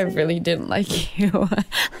 if I really didn't like you, I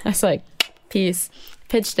was like, peace,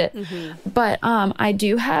 pitched it. But I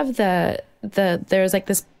do have there's like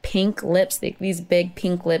this pink lips, these big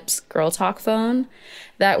pink lips girl talk phone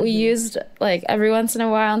that we used like every once in a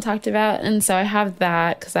while and talked about. And so I have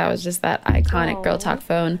that because that was just that iconic girl talk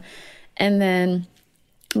phone. And then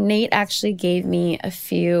Nate actually gave me a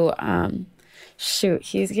few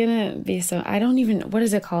he's gonna be so I don't even what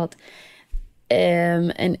is it called?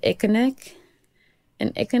 An iconic?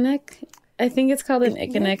 I think it's called an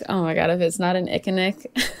iconic. Oh my god, if it's not an iconic,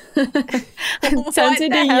 I'm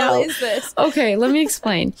tempted to yell. What is this? Okay, let me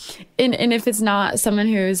explain. And if it's not, someone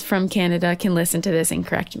who's from Canada can listen to this and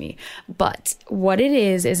correct me. But what it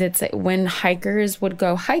is it's like when hikers would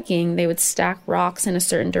go hiking, they would stack rocks in a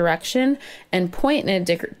certain direction and point in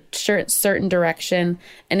a certain direction,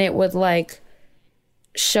 and it would like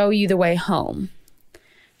show you the way home.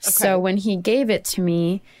 Okay. So when he gave it to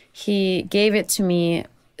me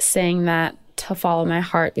saying that to follow my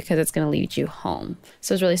heart because it's going to lead you home.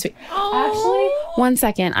 So it's really sweet. Actually, one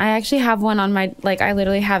second. I actually have one on my, like, I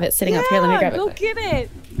literally have it sitting up here. Let me grab it. Go get it.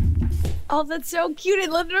 Oh, that's so cute.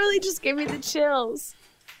 It literally just gave me the chills.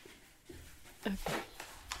 Okay.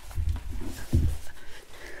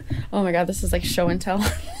 Oh my God, this is like show and tell.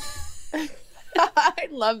 I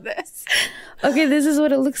love this. Okay, this is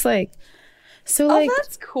what it looks like. So like,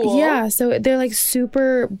 that's cool. Yeah, so they're like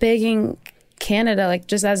super big in Canada, like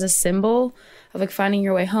just as a symbol of like finding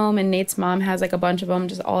your way home. And Nate's mom has like a bunch of them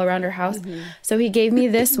just all around her house. So he gave me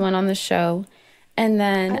this one on the show. And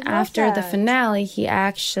then after the finale, he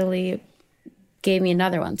actually gave me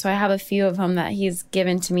another one. So I have a few of them that he's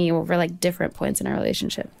given to me over like different points in our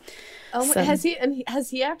relationship. Oh, so, has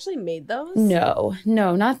he actually made those? No,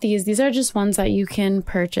 not these. These are just ones that you can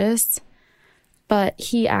purchase. But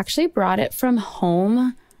he actually brought it from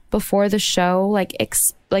home before the show. Like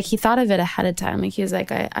he thought of it ahead of time. Like he was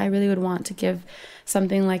like, I really would want to give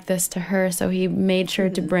something like this to her. So he made sure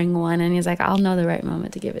to bring one. And he's like, I'll know the right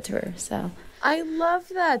moment to give it to her. So I love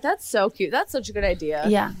that. That's so cute. That's such a good idea.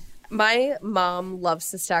 Yeah. My mom loves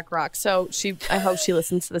to stack rocks, so I hope she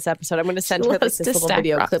listens to this episode. I'm going to send her like this little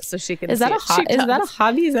video clip so she can see it. Is that a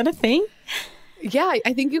hobby? Is that a thing? Yeah,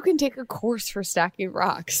 I think you can take a course for stacking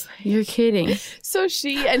rocks. You're kidding. So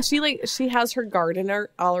she has her garden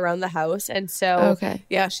all around the house, and so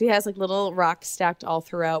yeah, she has like little rocks stacked all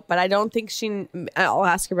throughout. But I don't think I'll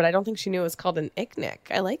ask her, but I don't think she knew it was called an icknick.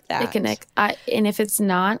 I like that. Icknick. And if it's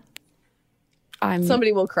not,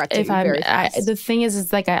 somebody will correct you very fast. The thing is,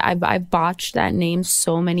 it's like I botched that name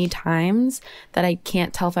so many times that I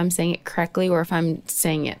can't tell if I'm saying it correctly or if I'm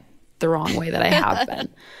saying it the wrong way that I have been.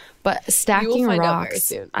 But stacking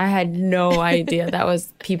rocks, I had no idea that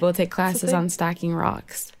was people take classes on stacking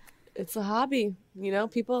rocks. It's a hobby,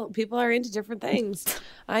 People are into different things.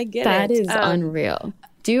 I get that. it. That is unreal.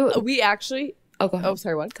 We actually? Oh, go ahead. Oh,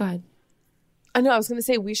 sorry. What? Go ahead. I know. I was going to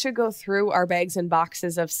say we should go through our bags and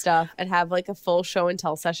boxes of stuff and have like a full show and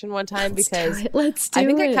tell session one time because I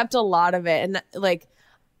think I kept a lot of it and like.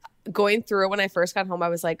 Going through it when I first got home, I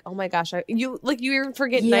was like, "Oh my gosh!" You even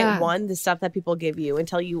forget night one the stuff that people give you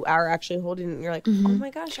until you are actually holding it. And you're like, "Oh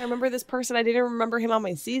my gosh, I remember this person. I didn't remember him on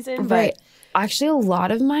my season." Right. Actually, a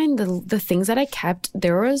lot of mine, the things that I kept,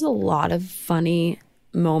 there was a lot of funny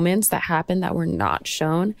moments that happened that were not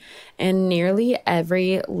shown, and nearly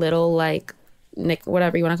every little like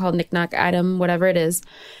whatever you want to call it, knick-knack item, whatever it is.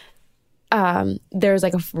 There's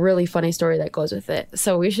like a really funny story that goes with it.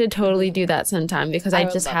 So we should totally do that sometime because I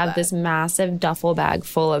just have this massive duffel bag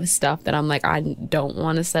full of stuff that I'm like, I don't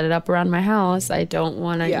want to set it up around my house. I don't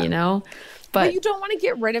want to, but you don't want to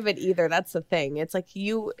get rid of it either. That's the thing. It's like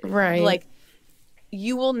like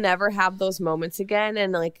you will never have those moments again.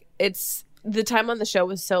 And like, it's the time on the show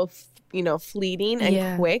was so, fleeting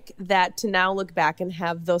and quick that to now look back and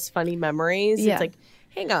have those funny memories, it's like,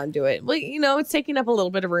 hang on to it. Well, it's taking up a little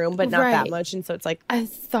bit of room, but not that much. And so it's like I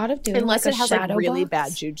thought of doing unless like it has like really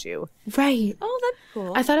bad juju. Right. Oh, that's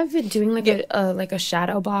cool. I thought of it doing like a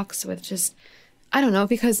shadow box with just I don't know,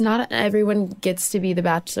 because not everyone gets to be the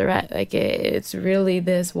Bachelorette. Like it's really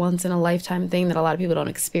this once in a lifetime thing that a lot of people don't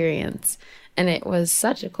experience. And it was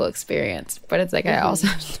such a cool experience. But it's like I also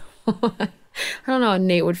I don't know how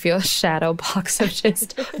Nate would feel a shadow box of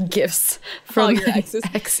just gifts from your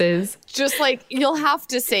exes. Just like, you'll have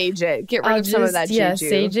to sage it. Get rid of some of that juju. Yeah,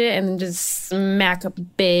 sage it and just smack a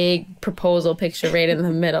big proposal picture right in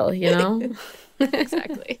the middle,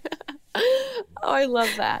 Exactly. Oh, I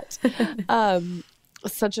love that.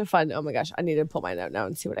 Such a fun, oh my gosh, I need to pull mine out now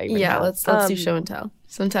and see what I even have. Let's do show and tell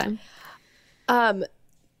sometime.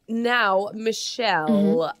 Now,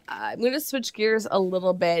 Michelle, I'm going to switch gears a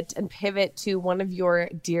little bit and pivot to one of your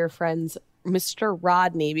dear friends, Mr.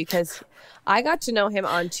 Rodney, because I got to know him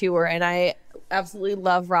on tour and I absolutely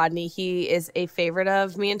love Rodney. He is a favorite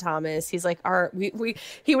of me and Thomas. He's like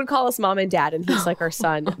he would call us mom and dad and he's like our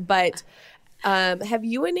son. But have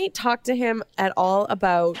you and Nate talked to him at all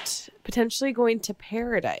about potentially going to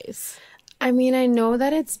Paradise? I mean, I know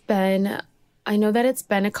that it's been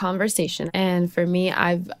a conversation, and for me,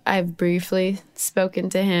 I've briefly spoken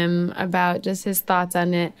to him about just his thoughts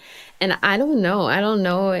on it, and I don't know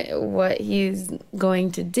what he's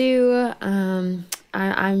going to do. I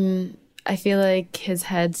feel like his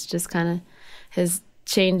head's just kind of his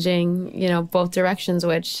changing, both directions,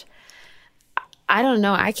 which I don't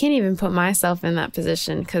know. I can't even put myself in that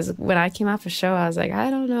position because when I came off a show, I was like,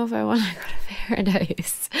 I don't know if I want to go to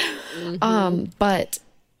Paradise. But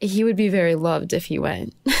he would be very loved if he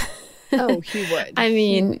went. Oh, he would. I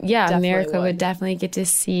mean, America would definitely get to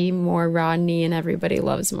see more Rodney, and everybody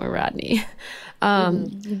loves more Rodney.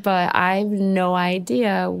 But I have no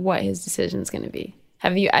idea what his decision is going to be.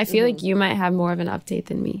 Have you? I feel like you might have more of an update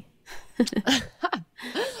than me.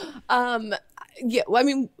 Yeah, well, I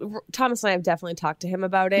mean, Thomas and I have definitely talked to him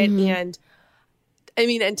about it, and I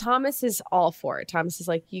mean, and Thomas is all for it. Thomas is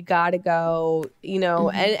like, you gotta go,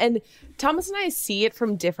 and Thomas and I see it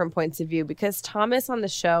from different points of view because Thomas on the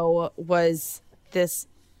show was this,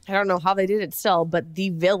 I don't know how they did it still, but the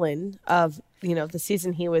villain of, the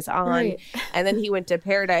season he was on. Right. And then he went to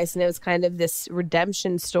Paradise and it was kind of this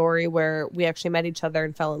redemption story where we actually met each other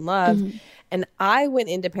and fell in love. And I went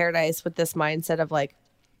into Paradise with this mindset of like,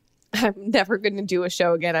 I'm never going to do a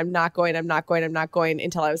show again. I'm not going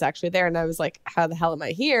until I was actually there. And I was like, how the hell am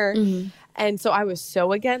I here? And so I was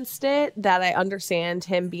so against it that I understand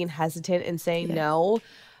him being hesitant and saying no.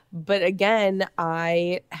 But again,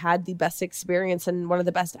 I had the best experience and one of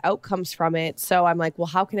the best outcomes from it. So I'm like, well,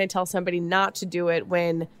 how can I tell somebody not to do it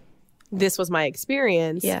when this was my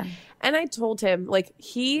experience? Yeah. And I told him, like,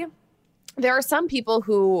 there are some people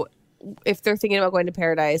who, if they're thinking about going to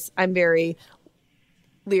Paradise, I'm very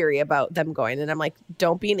leery about them going. And I'm like,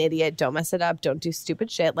 don't be an idiot. Don't mess it up. Don't do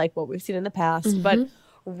stupid shit like what we've seen in the past. But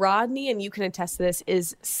Rodney, and you can attest to this,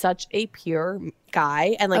 is such a pure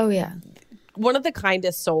guy. And like, one of the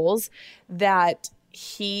kindest souls that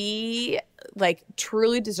he like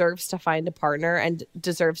truly deserves to find a partner and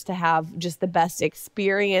deserves to have just the best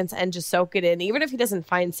experience and just soak it in, even if he doesn't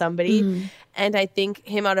find somebody. And I think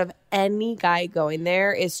him out of any guy going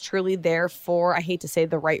there is truly there for, I hate to say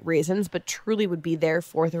the right reasons, but truly would be there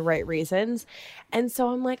for the right reasons. And so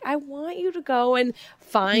I'm like, I want you to go and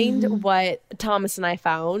find what Thomas and I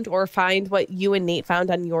found, or find what you and Nate found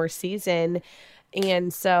on your season.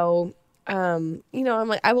 And so you know, I'm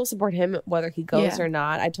like, I will support him whether he goes or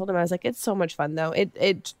not. I told him, I was like, it's so much fun though.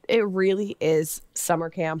 It really is summer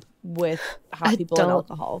camp with hot people and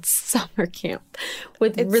alcohol. Summer camp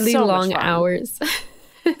with It's really so long much fun. hours.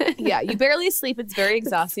 Yeah, you barely sleep. It's very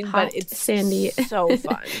exhausting, but it's sandy, so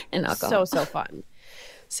fun and alcohol. So fun.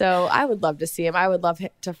 So I would love to see him. I would love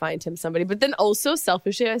to find him somebody. But then also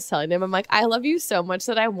selfishly, I was telling him, I'm like, I love you so much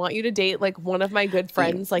that I want you to date like one of my good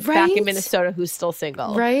friends, like back in Minnesota, who's still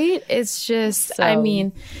single. Right? It's just, I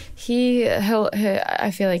mean, he'll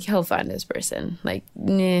I feel like he'll find his person. Like,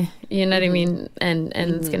 you know what I mean? And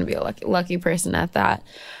it's gonna be a lucky person at that.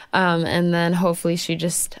 And then hopefully she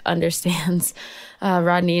just understands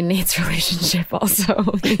Rodney and Nate's relationship also.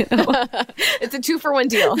 You know? It's a 2-for-1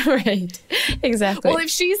 deal. Right. Exactly. Well, if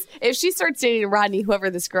she starts dating Rodney,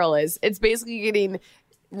 whoever this girl is, it's basically getting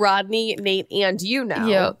Rodney, Nate, and you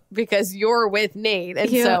now because you're with Nate. And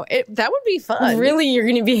so that would be fun. Really, you're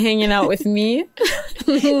going to be hanging out with me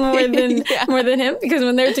more than him? Because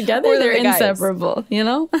when they're together, they're inseparable, you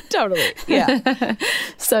know? Totally. Yeah.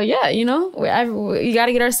 So, yeah, you know, you got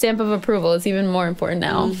to get our stamp of approval. It's even more important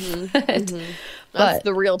now. That's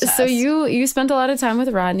the real test. So you spent a lot of time with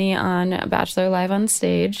Rodney on Bachelor Live on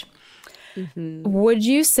Stage. Would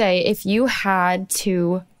you say if you had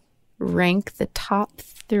to rank the top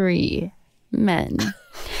 3 men?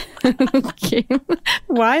 Okay.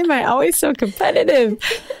 Why am I always so competitive?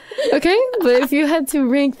 Okay, but if you had to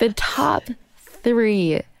rank the top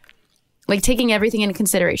 3, like taking everything into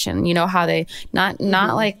consideration, you know how they not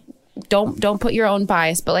like don't put your own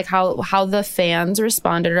bias, but like how the fans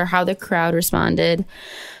responded or how the crowd responded.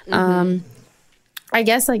 I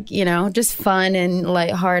guess like, you know, just fun and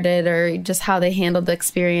lighthearted, or just how they handled the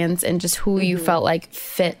experience, and just who you felt like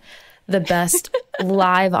fit the best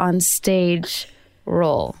live on stage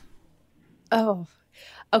role. Oh,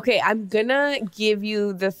 okay. I'm gonna give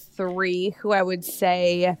you the 3 who I would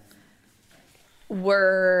say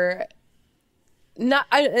were not,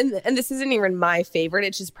 and this isn't even my favorite.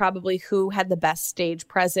 It's just probably who had the best stage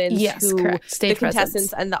presence. Yes, correct. Stage the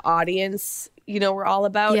contestants and the audience, you know, were all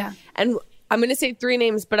about. Yeah. And I'm going to say 3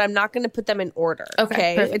 names, but I'm not going to put them in order.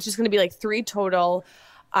 Okay. It's just going to be like 3 total.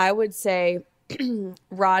 I would say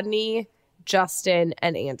Rodney, Justin,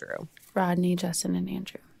 and Andrew. Rodney, Justin, and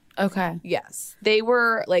Andrew. Okay. Yes. They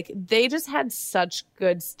were like, they just had such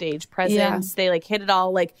good stage presence. They like hit it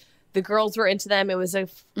all. Like the girls were into them. It was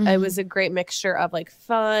a great mixture of like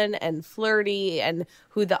fun and flirty and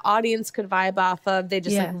who the audience could vibe off of. They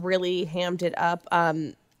just like really hammed it up.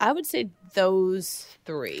 I would say those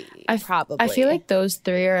 3 probably. I feel like those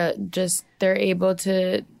 3 are just, they're able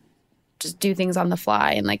to just do things on the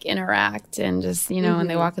fly and like interact, and just, you know, when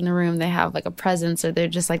they walk in the room, they have like a presence, or they're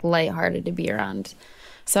just like lighthearted to be around.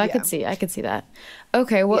 So I could see that.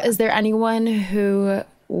 Okay. Well, is there anyone who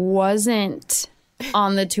wasn't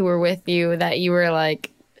on the tour with you that you were like,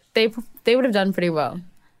 they would have done pretty well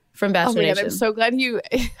from Bachelor Nation? God, I'm so glad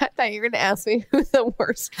I thought you were going to ask me who the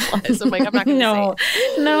worst was. I'm like, I'm not going to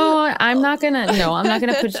say. No, I'm not going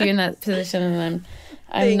to put you in that position, and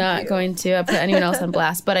I'm not going to put anyone else on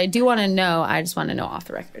blast. But I do want to know. I just want to know off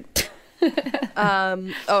the record.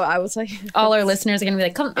 I was like, all our listeners are going to be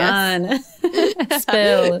like, come on,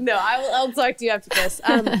 spill. No, I'll talk to you after this.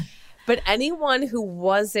 But anyone who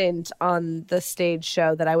wasn't on the stage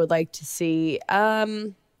show that I would like to see,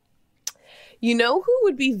 you know who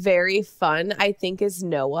would be very fun, I think, is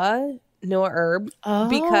Noah Erb,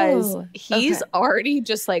 because he's already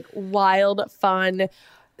just like wild, fun,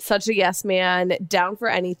 such a yes man, down for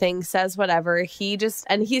anything, says whatever. He's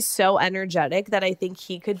so energetic that I think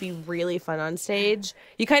he could be really fun on stage.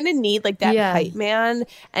 You kind of need like that hype man,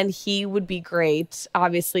 and he would be great.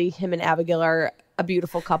 Obviously, him and Abigail are a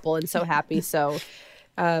beautiful couple and so happy. So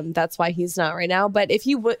that's why he's not right now. But if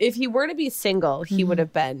he were to be single, he would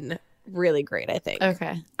have been really great, I think.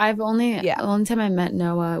 Okay. The only time I met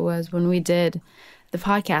Noah was when we did the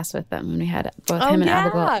podcast with them, when we had both him and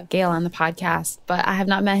Abigail on the podcast, but I have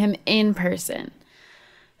not met him in person.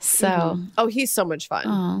 So, oh, he's so much fun.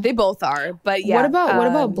 Oh. They both are. But yeah. What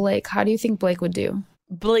about Blake? How do you think Blake would do?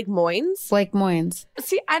 Blake Moynes? Blake Moynes.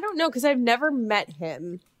 See, I don't know because I've never met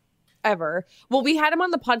him ever. Well, we had him on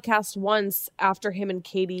the podcast once after him and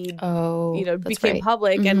Katie, became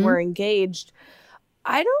public and were engaged.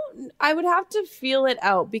 I would have to feel it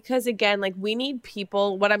out because again, like we need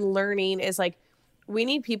people. What I'm learning is like we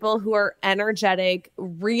need people who are energetic,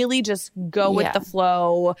 really just go with the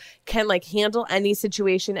flow, can like handle any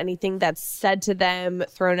situation, anything that's said to them,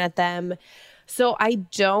 thrown at them. So I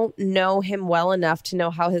don't know him well enough to know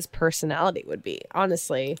how his personality would be,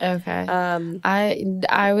 honestly. Okay.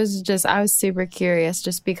 I was super curious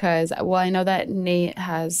just because, well, I know that Nate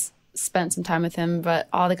has spent some time with him, but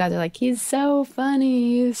all the guys are like, he's so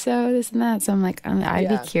funny, he's so this and that. So I'm like, I'd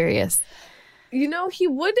be curious. You know, he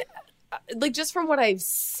would... Like, just from what I've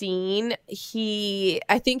seen,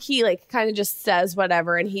 I think he, like, kind of just says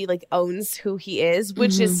whatever and he, like, owns who he is,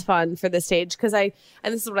 which is fun for the stage. Because and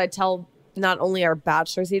this is what I tell not only our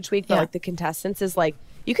bachelors each week, but, like, the contestants is, like,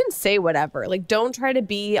 you can say whatever. Like, don't try to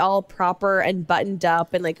be all proper and buttoned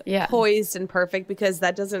up and, like, poised and perfect because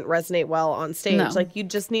that doesn't resonate well on stage. No. Like, you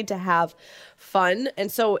just need to have fun.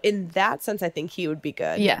 And so, in that sense, I think he would be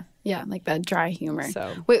good. Yeah. Yeah, like that dry humor.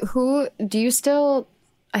 So. Wait, who do you still...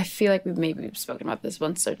 I feel like we've spoken about this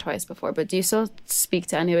once or twice before, but do you still speak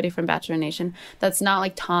to anybody from Bachelor Nation that's not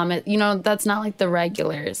like Tom? That's not like the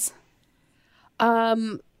regulars.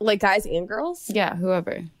 Like guys and girls? Yeah,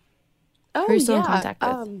 whoever. Oh, who are you still in contact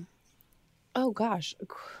with? Oh gosh,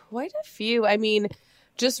 quite a few. I mean,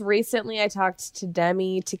 just recently I talked to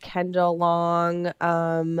Demi, to Kendall Long.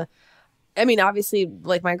 I mean, obviously,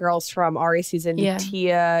 like my girls from Ari season,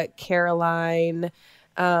 Tia, Caroline.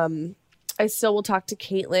 I still will talk to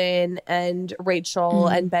Caitlin and Rachel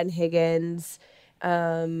and Ben Higgins.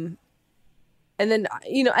 And then,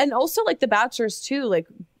 and also like the Bachelors too, like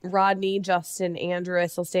Rodney, Justin, Andrew, I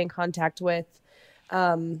still stay in contact with.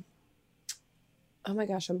 Oh my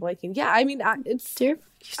gosh, I'm blanking. Yeah, I mean, you're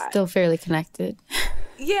still fairly connected.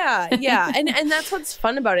 Yeah. And that's what's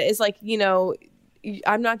fun about it is like,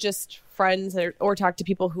 I'm not just friends or talk to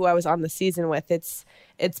people who I was on the season with. It's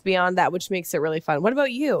beyond that, which makes it really fun. What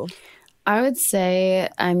about you? I would say,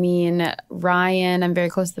 I mean, Ryan, I'm very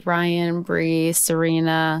close with Ryan, Bree,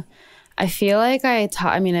 Serena. I feel like I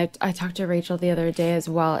talked to Rachel the other day as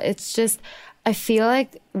well. It's just, I feel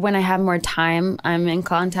like when I have more time, I'm in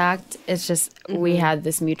contact. It's just, we had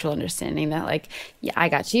this mutual understanding that like, yeah, I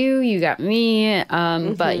got you, you got me.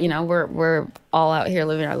 But we're all out here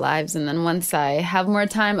living our lives. And then once I have more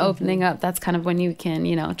time opening up, that's kind of when you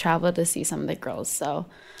can, travel to see some of the girls. So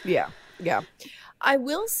yeah. I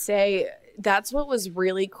will say that's what was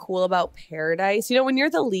really cool about Paradise. When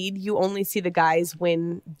you're the lead, you only see the guys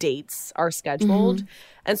when dates are scheduled.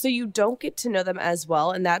 And so you don't get to know them as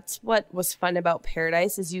well. And that's what was fun about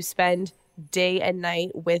Paradise is you spend day and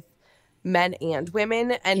night with men and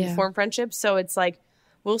women and form friendships. So it's like,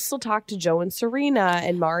 we'll still talk to Joe and Serena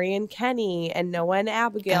and Mari and Kenny and Noah and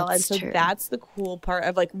Abigail. That's and so true. That's the cool part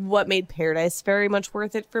of like what made Paradise very much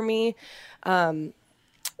worth it for me.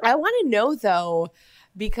 I want to know, though,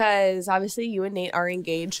 because obviously you and Nate are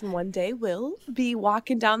engaged and one day will be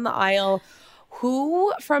walking down the aisle.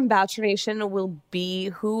 Who from Bachelor Nation will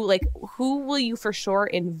who will you for sure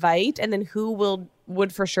invite? And then who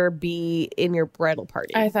would for sure be in your bridal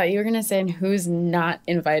party? I thought you were going to say who's not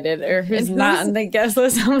invited or who's not on the guest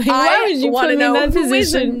list. I'm like, why would you put me in that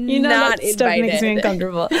position? That stuff makes me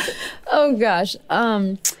uncomfortable. Oh, gosh.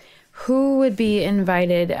 Who would be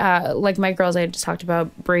invited? Like my girls I just talked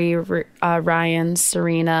about, Bree, Ryan,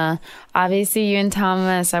 Serena. Obviously, you and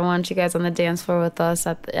Thomas. I want you guys on the dance floor with us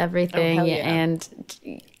at everything. Oh, yeah.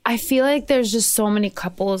 And I feel like there's just so many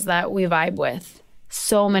couples that we vibe with.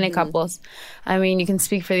 So many couples. I mean, you can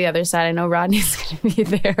speak for the other side. I know Rodney's going to be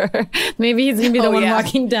there. Maybe he's going to be the one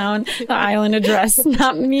walking down the aisle in a dress,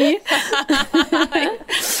 not me.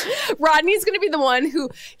 Rodney's going to be the one who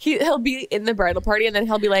he'll be in the bridal party and then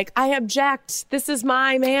he'll be like, I object. This is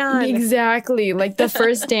my man. Exactly. Like the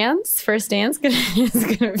first dance is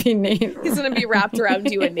going to be Nate. He's going to be wrapped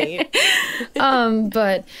around you and Nate.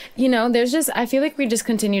 But, there's just, I feel like we just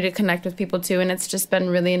continue to connect with people too. And it's just been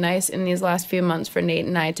really nice in these last few months for Nate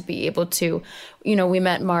and I to be able to, we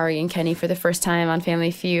met Mari and Kenny for the first time on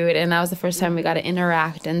Family Feud, and that was the first time we got to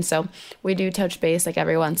interact. And so we do touch base like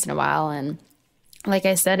every once in a while. And like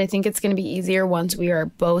I said, I think it's going to be easier once we are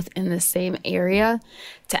both in the same area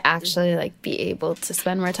to actually like be able to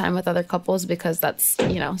spend more time with other couples because that's,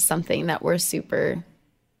 something that we're super,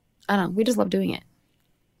 I don't know, we just love doing it.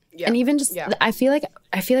 Yeah. And even just, I feel like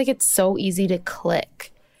it's so easy to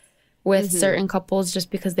click with certain couples just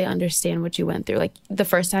because they understand what you went through. Like the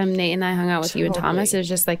first time Nate and I hung out with you and Thomas, it was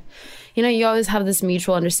just like, you know, you always have this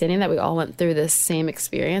mutual understanding that we all went through this same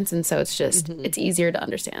experience. And so it's just, it's easier to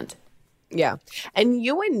understand. Yeah. And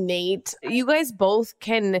you and Nate, you guys both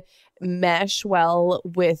can mesh well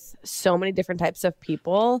with so many different types of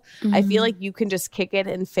people. I feel like you can just kick it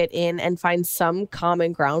and fit in and find some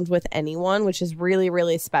common ground with anyone, which is really,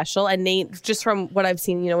 really special. And Nate, just from what I've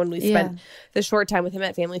seen, you know, when we spent the short time with him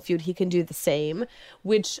at Family Feud, he can do the same,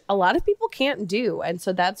 which a lot of people can't do. And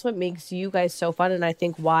so that's what makes you guys so fun. And I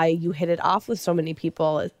think why you hit it off with so many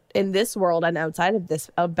people in this world and outside of this,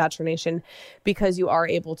 of Bachelor Nation, because you are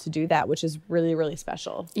able to do that, which is really, really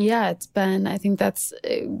special. Yeah, it's been, I think that's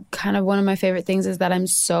kind of one of my favorite things is that I'm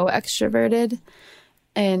so extroverted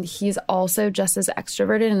and he's also just as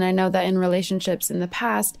extroverted. And I know that in relationships in the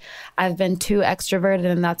past, I've been too extroverted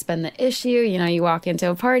and that's been the issue. You know, you walk into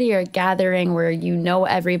a party or a gathering where you know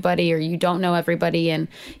everybody or you don't know everybody. And,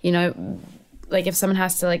 you know, like if someone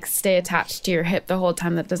has to like stay attached to your hip the whole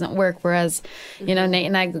time, that doesn't work. Whereas, you know, Nate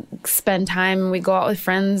and I spend time, we go out with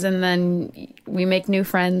friends and then we make new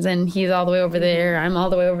friends and he's all the way over there. I'm all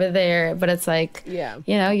the way over there. But it's like, you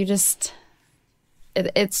know, you just,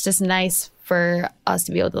 it's just nice for us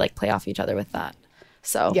to be able to like play off each other with that.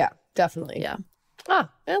 So yeah, definitely. Yeah.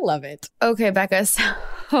 Ah, I love it. Okay, Becca.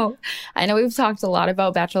 So I know we've talked a lot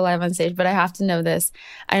about Bachelor Live on Stage, but I have to know this.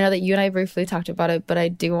 I know that you and I briefly talked about it, but I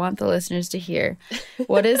do want the listeners to hear.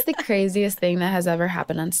 What is the craziest thing that has ever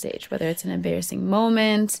happened on stage? Whether it's an embarrassing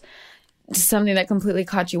moment, something that completely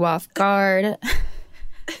caught you off guard.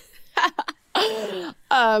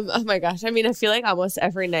 Oh my gosh. I mean, I feel like almost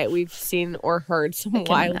every night we've seen or heard some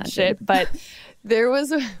wild shit, but there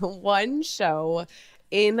was one show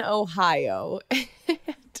in Ohio.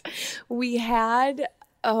 We had,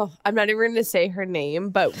 I'm not even going to say her name,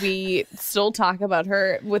 but we still talk about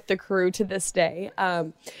her with the crew to this day.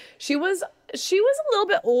 She was a little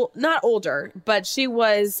bit old, not older, but she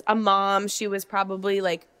was a mom. She was probably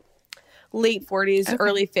like late 40s,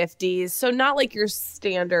 early 50s. So not like your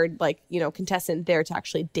standard, like, you know, contestant there to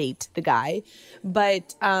actually date the guy.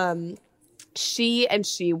 But she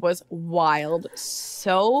was wild,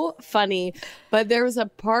 so funny. But there was a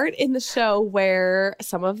part in the show where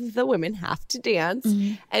some of the women have to dance,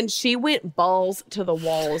 and she went balls to the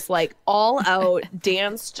walls, like all out,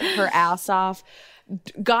 danced her ass off,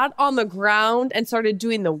 got on the ground and started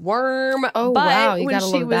doing the worm. Oh, but wow. You when gotta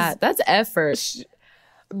love that. That's effort.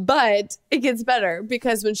 But it gets better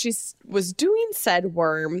because when she was doing said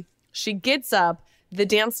worm, she gets up, the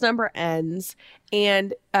dance number ends,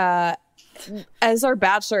 and as our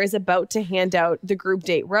bachelor is about to hand out the group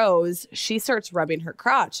date rose, she starts rubbing her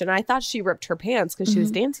crotch. And I thought she ripped her pants because she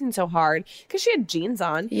was dancing so hard because she had jeans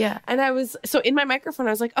on. Yeah. And so in my microphone,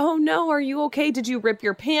 I was like, oh no, are you okay? Did you rip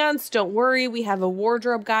your pants? Don't worry. We have a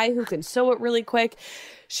wardrobe guy who can sew it really quick.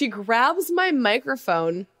 She grabs my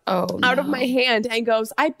microphone out of my hand and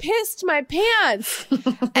goes, I pissed my pants.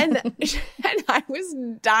 and I was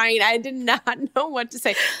dying. I did not know what to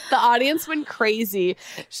say. The audience went crazy.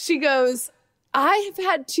 She goes, I have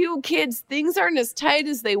had 2 kids. Things aren't as tight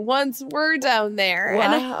as they once were down there. Wow.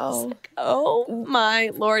 And I was like, oh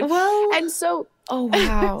my Lord. Well, and so, oh,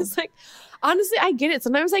 wow. It's like, honestly, I get it.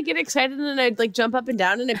 Sometimes I get excited and I'd like jump up and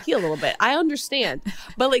down and I pee a little bit. I understand.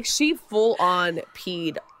 But like she full on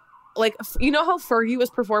peed. Like, you know how Fergie was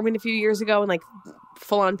performing a few years ago and like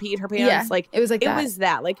full on peed her pants? Yeah, like it was like that. It was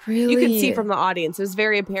that. Like really? You could see from the audience. It was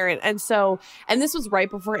very apparent. And this was right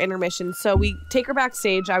before intermission. So we take her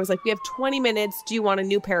backstage. I was like, we have 20 minutes. Do you want a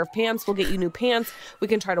new pair of pants? We'll get you new pants. We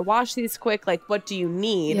can try to wash these quick. Like, what do you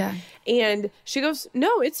need? Yeah. And she goes,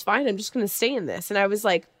 no, it's fine. I'm just going to stay in this. And I was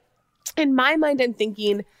like, in my mind, I'm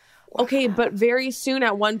thinking, okay, but very soon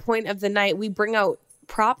at one point of the night, we bring out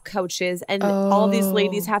prop couches and all these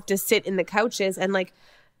ladies have to sit in the couches and like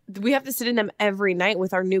we have to sit in them every night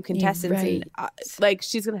with our new contestants and like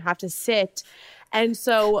she's gonna have to sit. And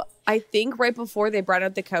so I think right before they brought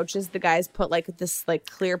out the couches, the guys put like this like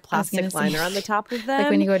clear plastic liner on the top of them,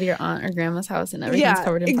 like when you go to your aunt or grandma's house and everything's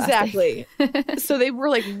covered in plastic. Exactly. So they were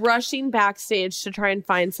like rushing backstage to try and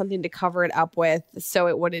find something to cover it up with so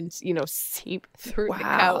it wouldn't, you know, seep through the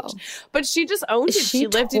couch. But she just owned it. She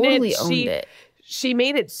lifted totally it. Owned it. She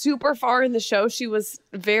made it super far in the show. She was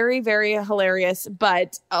very, very hilarious.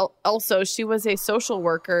 But also, she was a social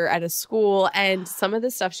worker at a school. And some of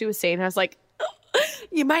the stuff she was saying, I was like,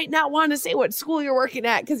 you might not want to say what school you're working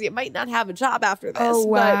at because you might not have a job after this. Oh,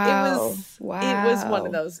 wow. But it was one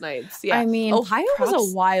of those nights. Yeah. I mean, Ohio was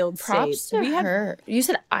a wild props state. To her. You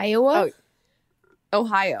said Iowa? Oh,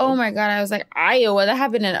 Ohio. Oh, my God. I was like, Iowa. That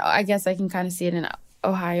happened in, I guess I can kind of see it in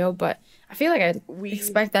Ohio, but I feel like I'd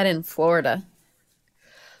expect that in Florida.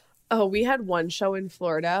 Oh, we had one show in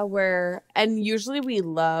Florida where, and usually we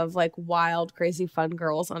love like wild, crazy, fun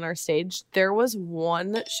girls on our stage. There was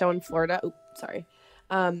one show in Florida,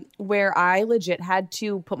 where I legit had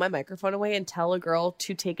to put my microphone away and tell a girl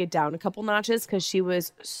to take it down a couple notches because she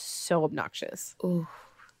was so obnoxious. Ooh.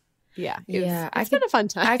 Yeah. It's been a fun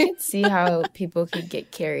time. I could see how people could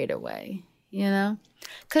get carried away, you know?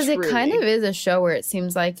 Because it kind of is a show where it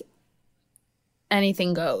seems like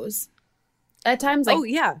anything goes. At times, like,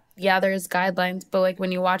 yeah, there's guidelines, but like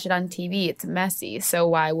when you watch it on TV, it's messy. So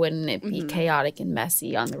why wouldn't it be chaotic and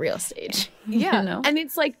messy on the real stage? Yeah. You know? And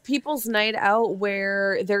it's like people's night out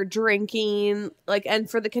where they're drinking, like, and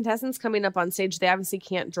for the contestants coming up on stage, they obviously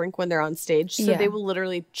can't drink when they're on stage. So they will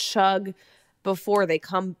literally chug before they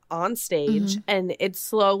come on stage, and it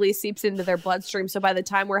slowly seeps into their bloodstream. So by the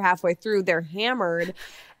time we're halfway through, they're hammered.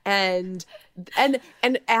 And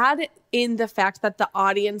add in the fact that the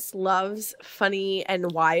audience loves funny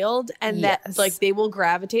and wild, and that like they will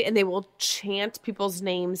gravitate and they will chant people's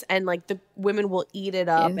names, and like the women will eat it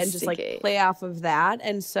up and just like play off of that.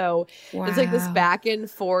 And so it's like this back and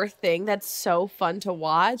forth thing that's so fun to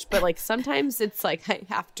watch, but like sometimes it's like I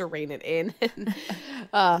have to rein it in. And,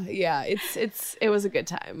 it was a good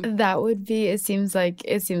time. That would be. It seems like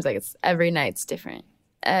it's every night's different.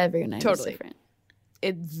 Every night is different.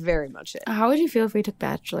 It very much is. How would you feel if we took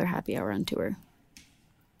Bachelor Happy Hour on tour?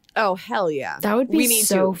 Oh, hell yeah. That would be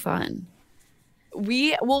so fun.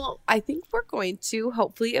 I think we're going to,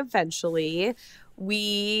 hopefully, eventually.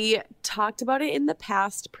 We talked about it in the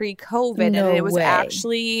past pre-COVID, and it was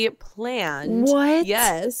actually planned. What?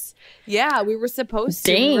 Yes. Yeah, we were supposed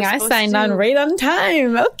to. Dang, I signed on right on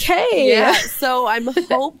time. Okay. Yeah, so I'm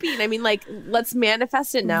hoping, I mean, like, let's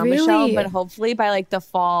manifest it now, Michelle, but hopefully by, like, the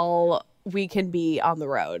fall, we can be on the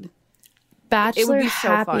road. Bachelor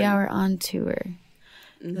Happy Hour on tour.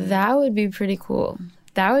 That would be pretty cool.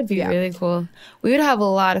 That would be really cool. We would have a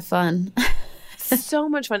lot of fun. So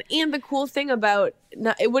much fun. And the cool thing about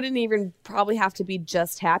it wouldn't even probably have to be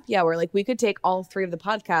just Happy Hour. Like we could take all three of the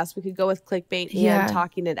podcasts. We could go with Clickbait and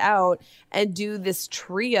Talking It Out and do this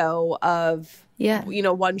trio of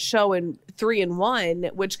one show and 3 in 1,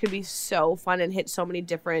 which could be so fun and hit so many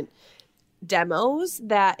different demos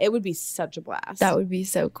that it would be such a blast. That would be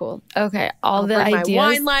so cool. Okay, all the bring ideas, my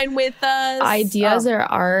wine line with us. Ideas are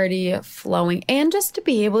already flowing, and just to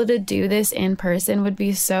be able to do this in person would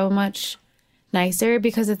be so much nicer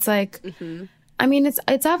because it's like, I mean,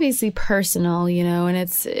 it's obviously personal, you know, and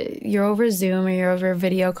it's you're over Zoom or you're over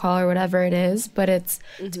video call or whatever it is, but it's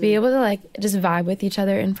to be able to like just vibe with each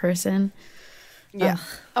other in person. Yeah.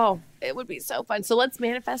 Oh, it would be so fun. So let's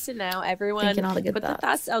manifest it now, everyone. Thinking all the good put the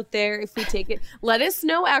thoughts out there. If we take it, let us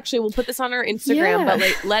know. Actually, we'll put this on our Instagram, but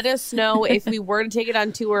like, let us know if we were to take it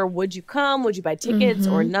on tour. Would you come? Would you buy tickets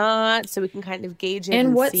or not? So we can kind of gauge it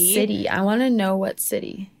and what see. City. I want to know what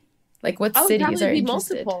city. Like what cities are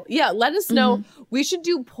interested. Multiple. Yeah, let us know. We should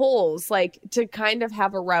do polls like to kind of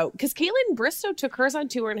have a route because Caitlin Bristow took hers on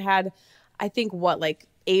tour and had, I think,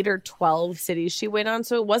 8 or 12 cities she went on.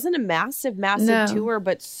 So it wasn't a massive tour,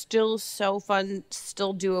 but still so fun,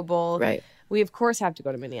 still doable. Right. We, of course, have to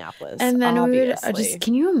go to Minneapolis. And then we would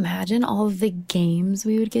can you imagine all of the games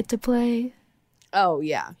we would get to play? Oh,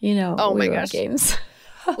 yeah. You know, oh my gosh. Games.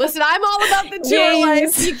 Listen, I'm all about the tour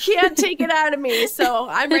life. You can't take it out of me. So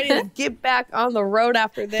I'm ready to get back on the road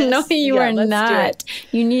after this. No, you are not.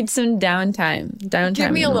 You need some downtime.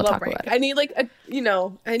 Give me a little break. I need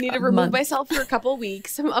I need to remove myself for a couple of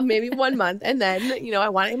weeks, maybe 1 month. And then, I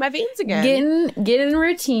want it in my veins again. Get in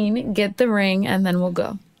routine, get the ring, and then we'll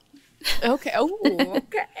go. Okay. Oh,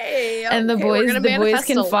 okay. And the boys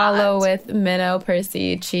can follow with Minnow,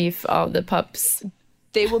 Percy, Chief, all the pups.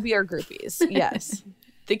 They will be our groupies. Yes.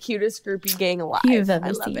 The cutest groupie gang alive. You've ever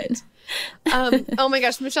I love seen. it. Oh my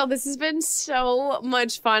gosh, Michelle, this has been so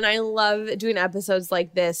much fun. I love doing episodes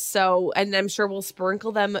like this. So, and I'm sure we'll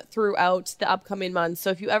sprinkle them throughout the upcoming months. So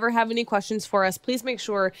if you ever have any questions for us, please make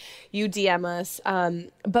sure you DM us.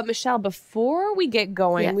 But Michelle, before we get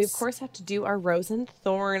going, we of course have to do our Rose and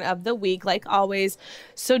Thorn of the week, like always.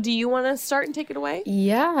 So do you want to start and take it away?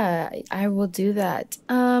 Yeah, I will do that.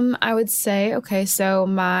 I would say, okay, so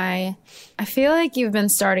I feel like you've been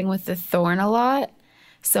starting with the Thorn a lot.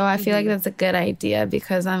 So I feel like that's a good idea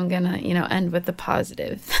because I'm going to, end with the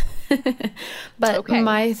positive. But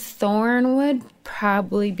my Thorn would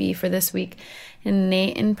probably be for this week. And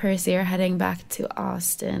Nate and Percy are heading back to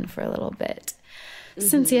Austin for a little bit.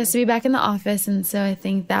 Since he has to be back in the office. And so I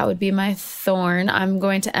think that would be my Thorn. I'm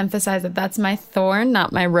going to emphasize that that's my Thorn,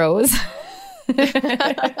 not my Rose.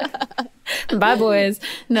 Bye, boys.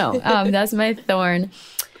 No, that's my thorn.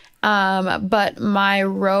 But my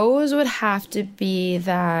rose would have to be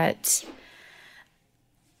that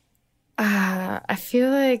I feel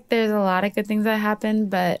like there's a lot of good things that happen,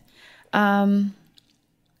 but I've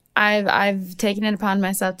taken it upon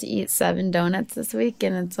myself to eat 7 donuts this week,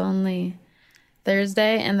 and it's only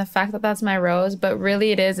Thursday, and the fact that that's my rose, but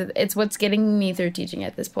really it's what's getting me through teaching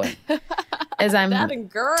at this point. Is I'm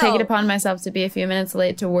taking it upon myself to be a few minutes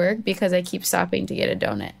late to work because I keep stopping to get a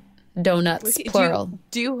donut. Donuts, plural.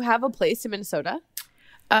 Do you have a place in Minnesota?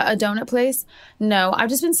 A donut place? No, I've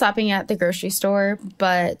just been stopping at the grocery store,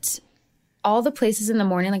 but all the places in the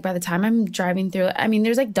morning, like by the time I'm driving through, I mean,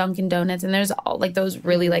 there's like Dunkin' Donuts and there's all like those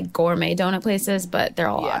really like gourmet donut places, but they're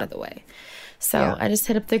all out of the way. So I just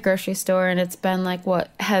hit up the grocery store, and it's been like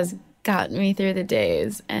what has gotten me through the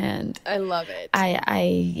days, and I love it.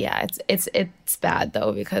 It's bad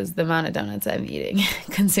though because the amount of donuts I'm eating,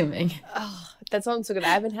 consuming. Oh, that sounds so good. I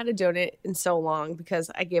haven't had a donut in so long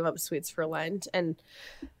because I gave up sweets for Lent, and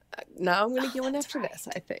now I'm going to get one after this,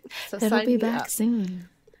 I think. So it'll be back soon.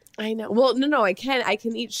 I know. Well, no, I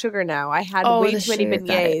can eat sugar now. I had way too many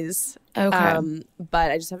beignets. Okay.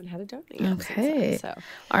 But I just haven't had a donut yet. Okay. So.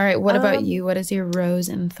 All right. What about you? What is your rose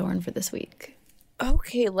and thorn for this week?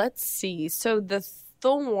 Okay, let's see. So the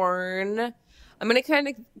thorn, I'm going to kind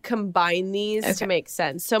of combine these to make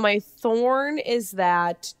sense. So my thorn is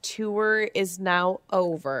that tour is now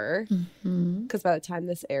over because by the time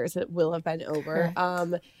this airs, it will have been over.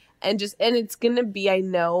 Correct. And it's going to be, I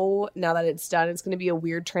know now that it's done, it's going to be a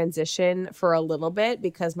weird transition for a little bit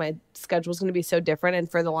because my schedule is going to be so different. And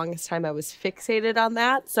for the longest time, I was fixated on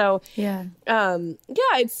that. So,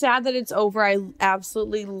 it's sad that it's over. I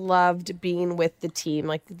absolutely loved being with the team,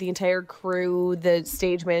 like the entire crew, the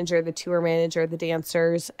stage manager, the tour manager, the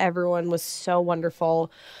dancers. Everyone was so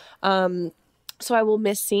wonderful. So I will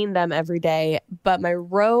miss seeing them every day. But my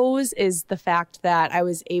rose is the fact that I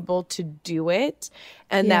was able to do it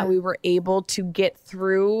and that we were able to get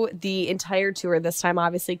through the entire tour. This time,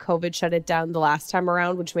 obviously, COVID shut it down the last time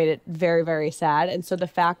around, which made it very, very sad. And so the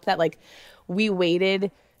fact that like we waited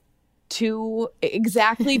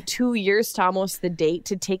exactly 2 years to almost the date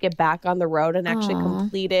to take it back on the road and actually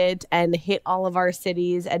complete it and hit all of our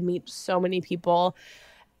cities and meet so many people.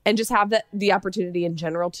 And just have the opportunity in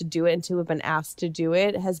general to do it and to have been asked to do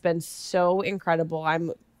it has been so incredible.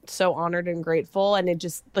 I'm so honored and grateful. And it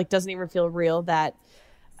just like doesn't even feel real that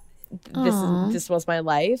this was my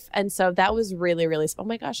life. And so that was really, really, oh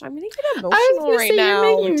my gosh, I'm going to get emotional right now.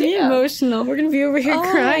 You're making me emotional. We're going to be over here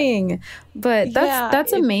crying. But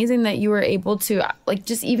that's amazing that you were able to like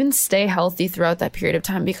just even stay healthy throughout that period of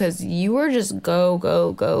time because you were just go,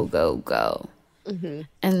 go, go, go, go. Mm-hmm.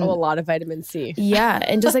 And a lot of vitamin C. Yeah.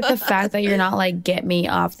 And just like the fact that you're not like, get me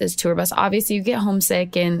off this tour bus. Obviously you get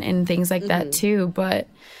homesick and things like that too. But,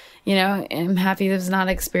 you know, I'm happy there's not an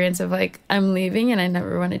experience of like, I'm leaving and I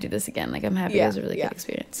never want to do this again. Like I'm happy it was a really good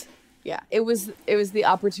experience. Yeah. It was the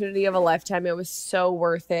opportunity of a lifetime. It was so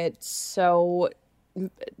worth it. So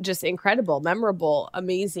just incredible, memorable,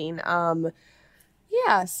 amazing.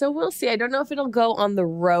 Yeah, so we'll see. I don't know if it'll go on the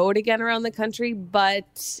road again around the country,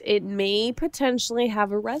 but it may potentially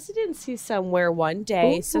have a residency somewhere one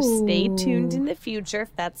day. Ooh. So stay tuned in the future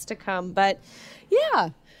if that's to come. But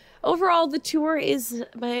yeah, overall, the tour is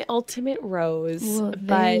my ultimate rose. Well,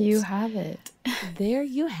 there you have it. There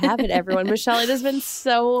you have it, everyone. Michelle, it has been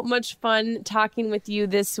so much fun talking with you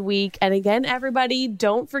this week. And again, everybody,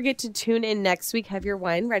 don't forget to tune in next week. Have your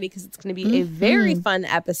wine ready because it's going to be a very fun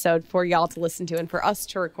episode for y'all to listen to and for us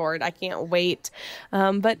to record. I can't wait.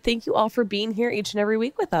 But thank you all for being here each and every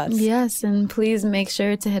week with us. Yes, and please make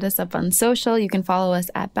sure to hit us up on social. You can follow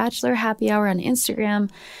us at Bachelor Happy Hour on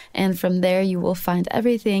Instagram. And from there, you will find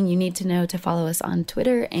everything you need to know to follow us on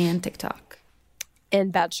Twitter and TikTok.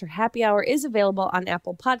 And Bachelor Happy Hour is available on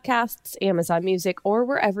Apple Podcasts, Amazon Music, or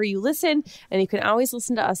wherever you listen. And you can always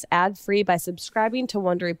listen to us ad-free by subscribing to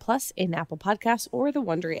Wondery Plus in Apple Podcasts or the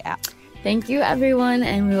Wondery app. Thank you, everyone,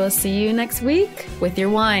 and we will see you next week with your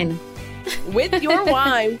wine. With your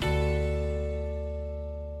wine.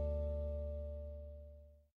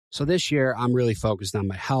 So this year, I'm really focused on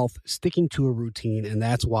my health, sticking to a routine, and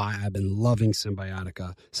that's why I've been loving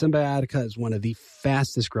Symbiotica. Symbiotica is one of the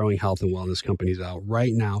fastest growing health and wellness companies out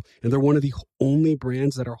right now, and they're one of the only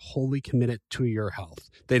brands that are wholly committed to your health.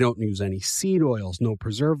 They don't use any seed oils, no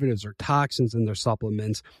preservatives or toxins in their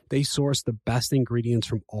supplements. They source the best ingredients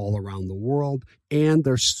from all around the world, and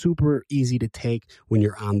they're super easy to take when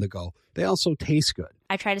you're on the go. They also taste good.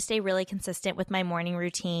 I try to stay really consistent with my morning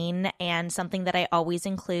routine, and something that I always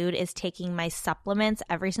include is taking my supplements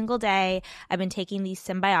every single day. I've been taking these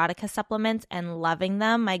Symbiotica supplements and loving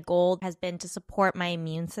them. My goal has been to support my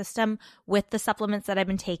immune system with the supplements that I've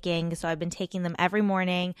been taking. So I've been taking them every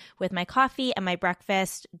morning with my coffee and my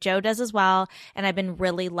breakfast. Joe does as well, and I've been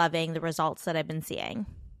really loving the results that I've been seeing.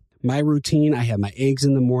 My routine, I have my eggs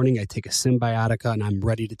in the morning, I take a Symbiotica, and I'm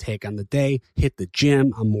ready to take on the day, hit the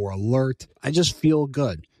gym, I'm more alert. I just feel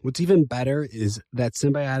good. What's even better is that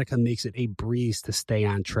Symbiotica makes it a breeze to stay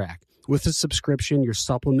on track. With a subscription, your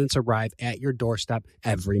supplements arrive at your doorstep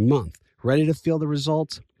every month. Ready to feel the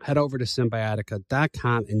results? Head over to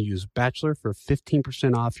Symbiotica.com and use Bachelor for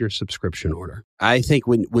 15% off your subscription order. I think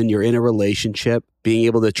when you're in a relationship, being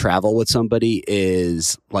able to travel with somebody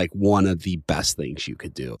is like one of the best things you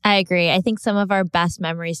could do. I agree. I think some of our best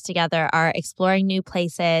memories together are exploring new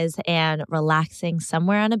places and relaxing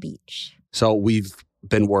somewhere on a beach. So we've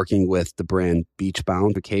been working with the brand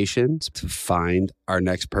Beachbound Vacations to find our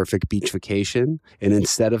next perfect beach vacation. And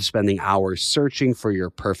instead of spending hours searching for your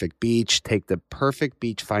perfect beach, take the perfect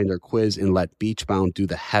beach finder quiz and let Beachbound do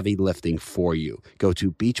the heavy lifting for you. Go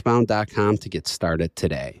to beachbound.com to get started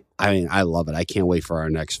today. I mean, I love it. I can't wait for our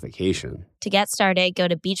next vacation. To get started, go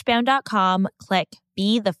to beachbound.com, click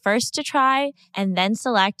Be the First to Try, and then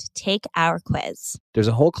select Take Our Quiz. There's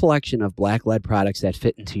a whole collection of Black-led products that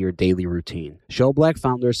fit into your daily routine. Show Black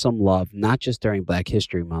founders some love, not just during Black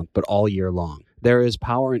History Month, but all year long. There is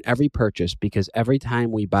power in every purchase because every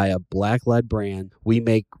time we buy a Black-led brand, we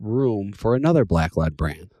make room for another Black-led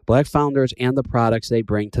brand. Black founders and the products they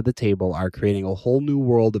bring to the table are creating a whole new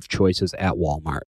world of choices at Walmart.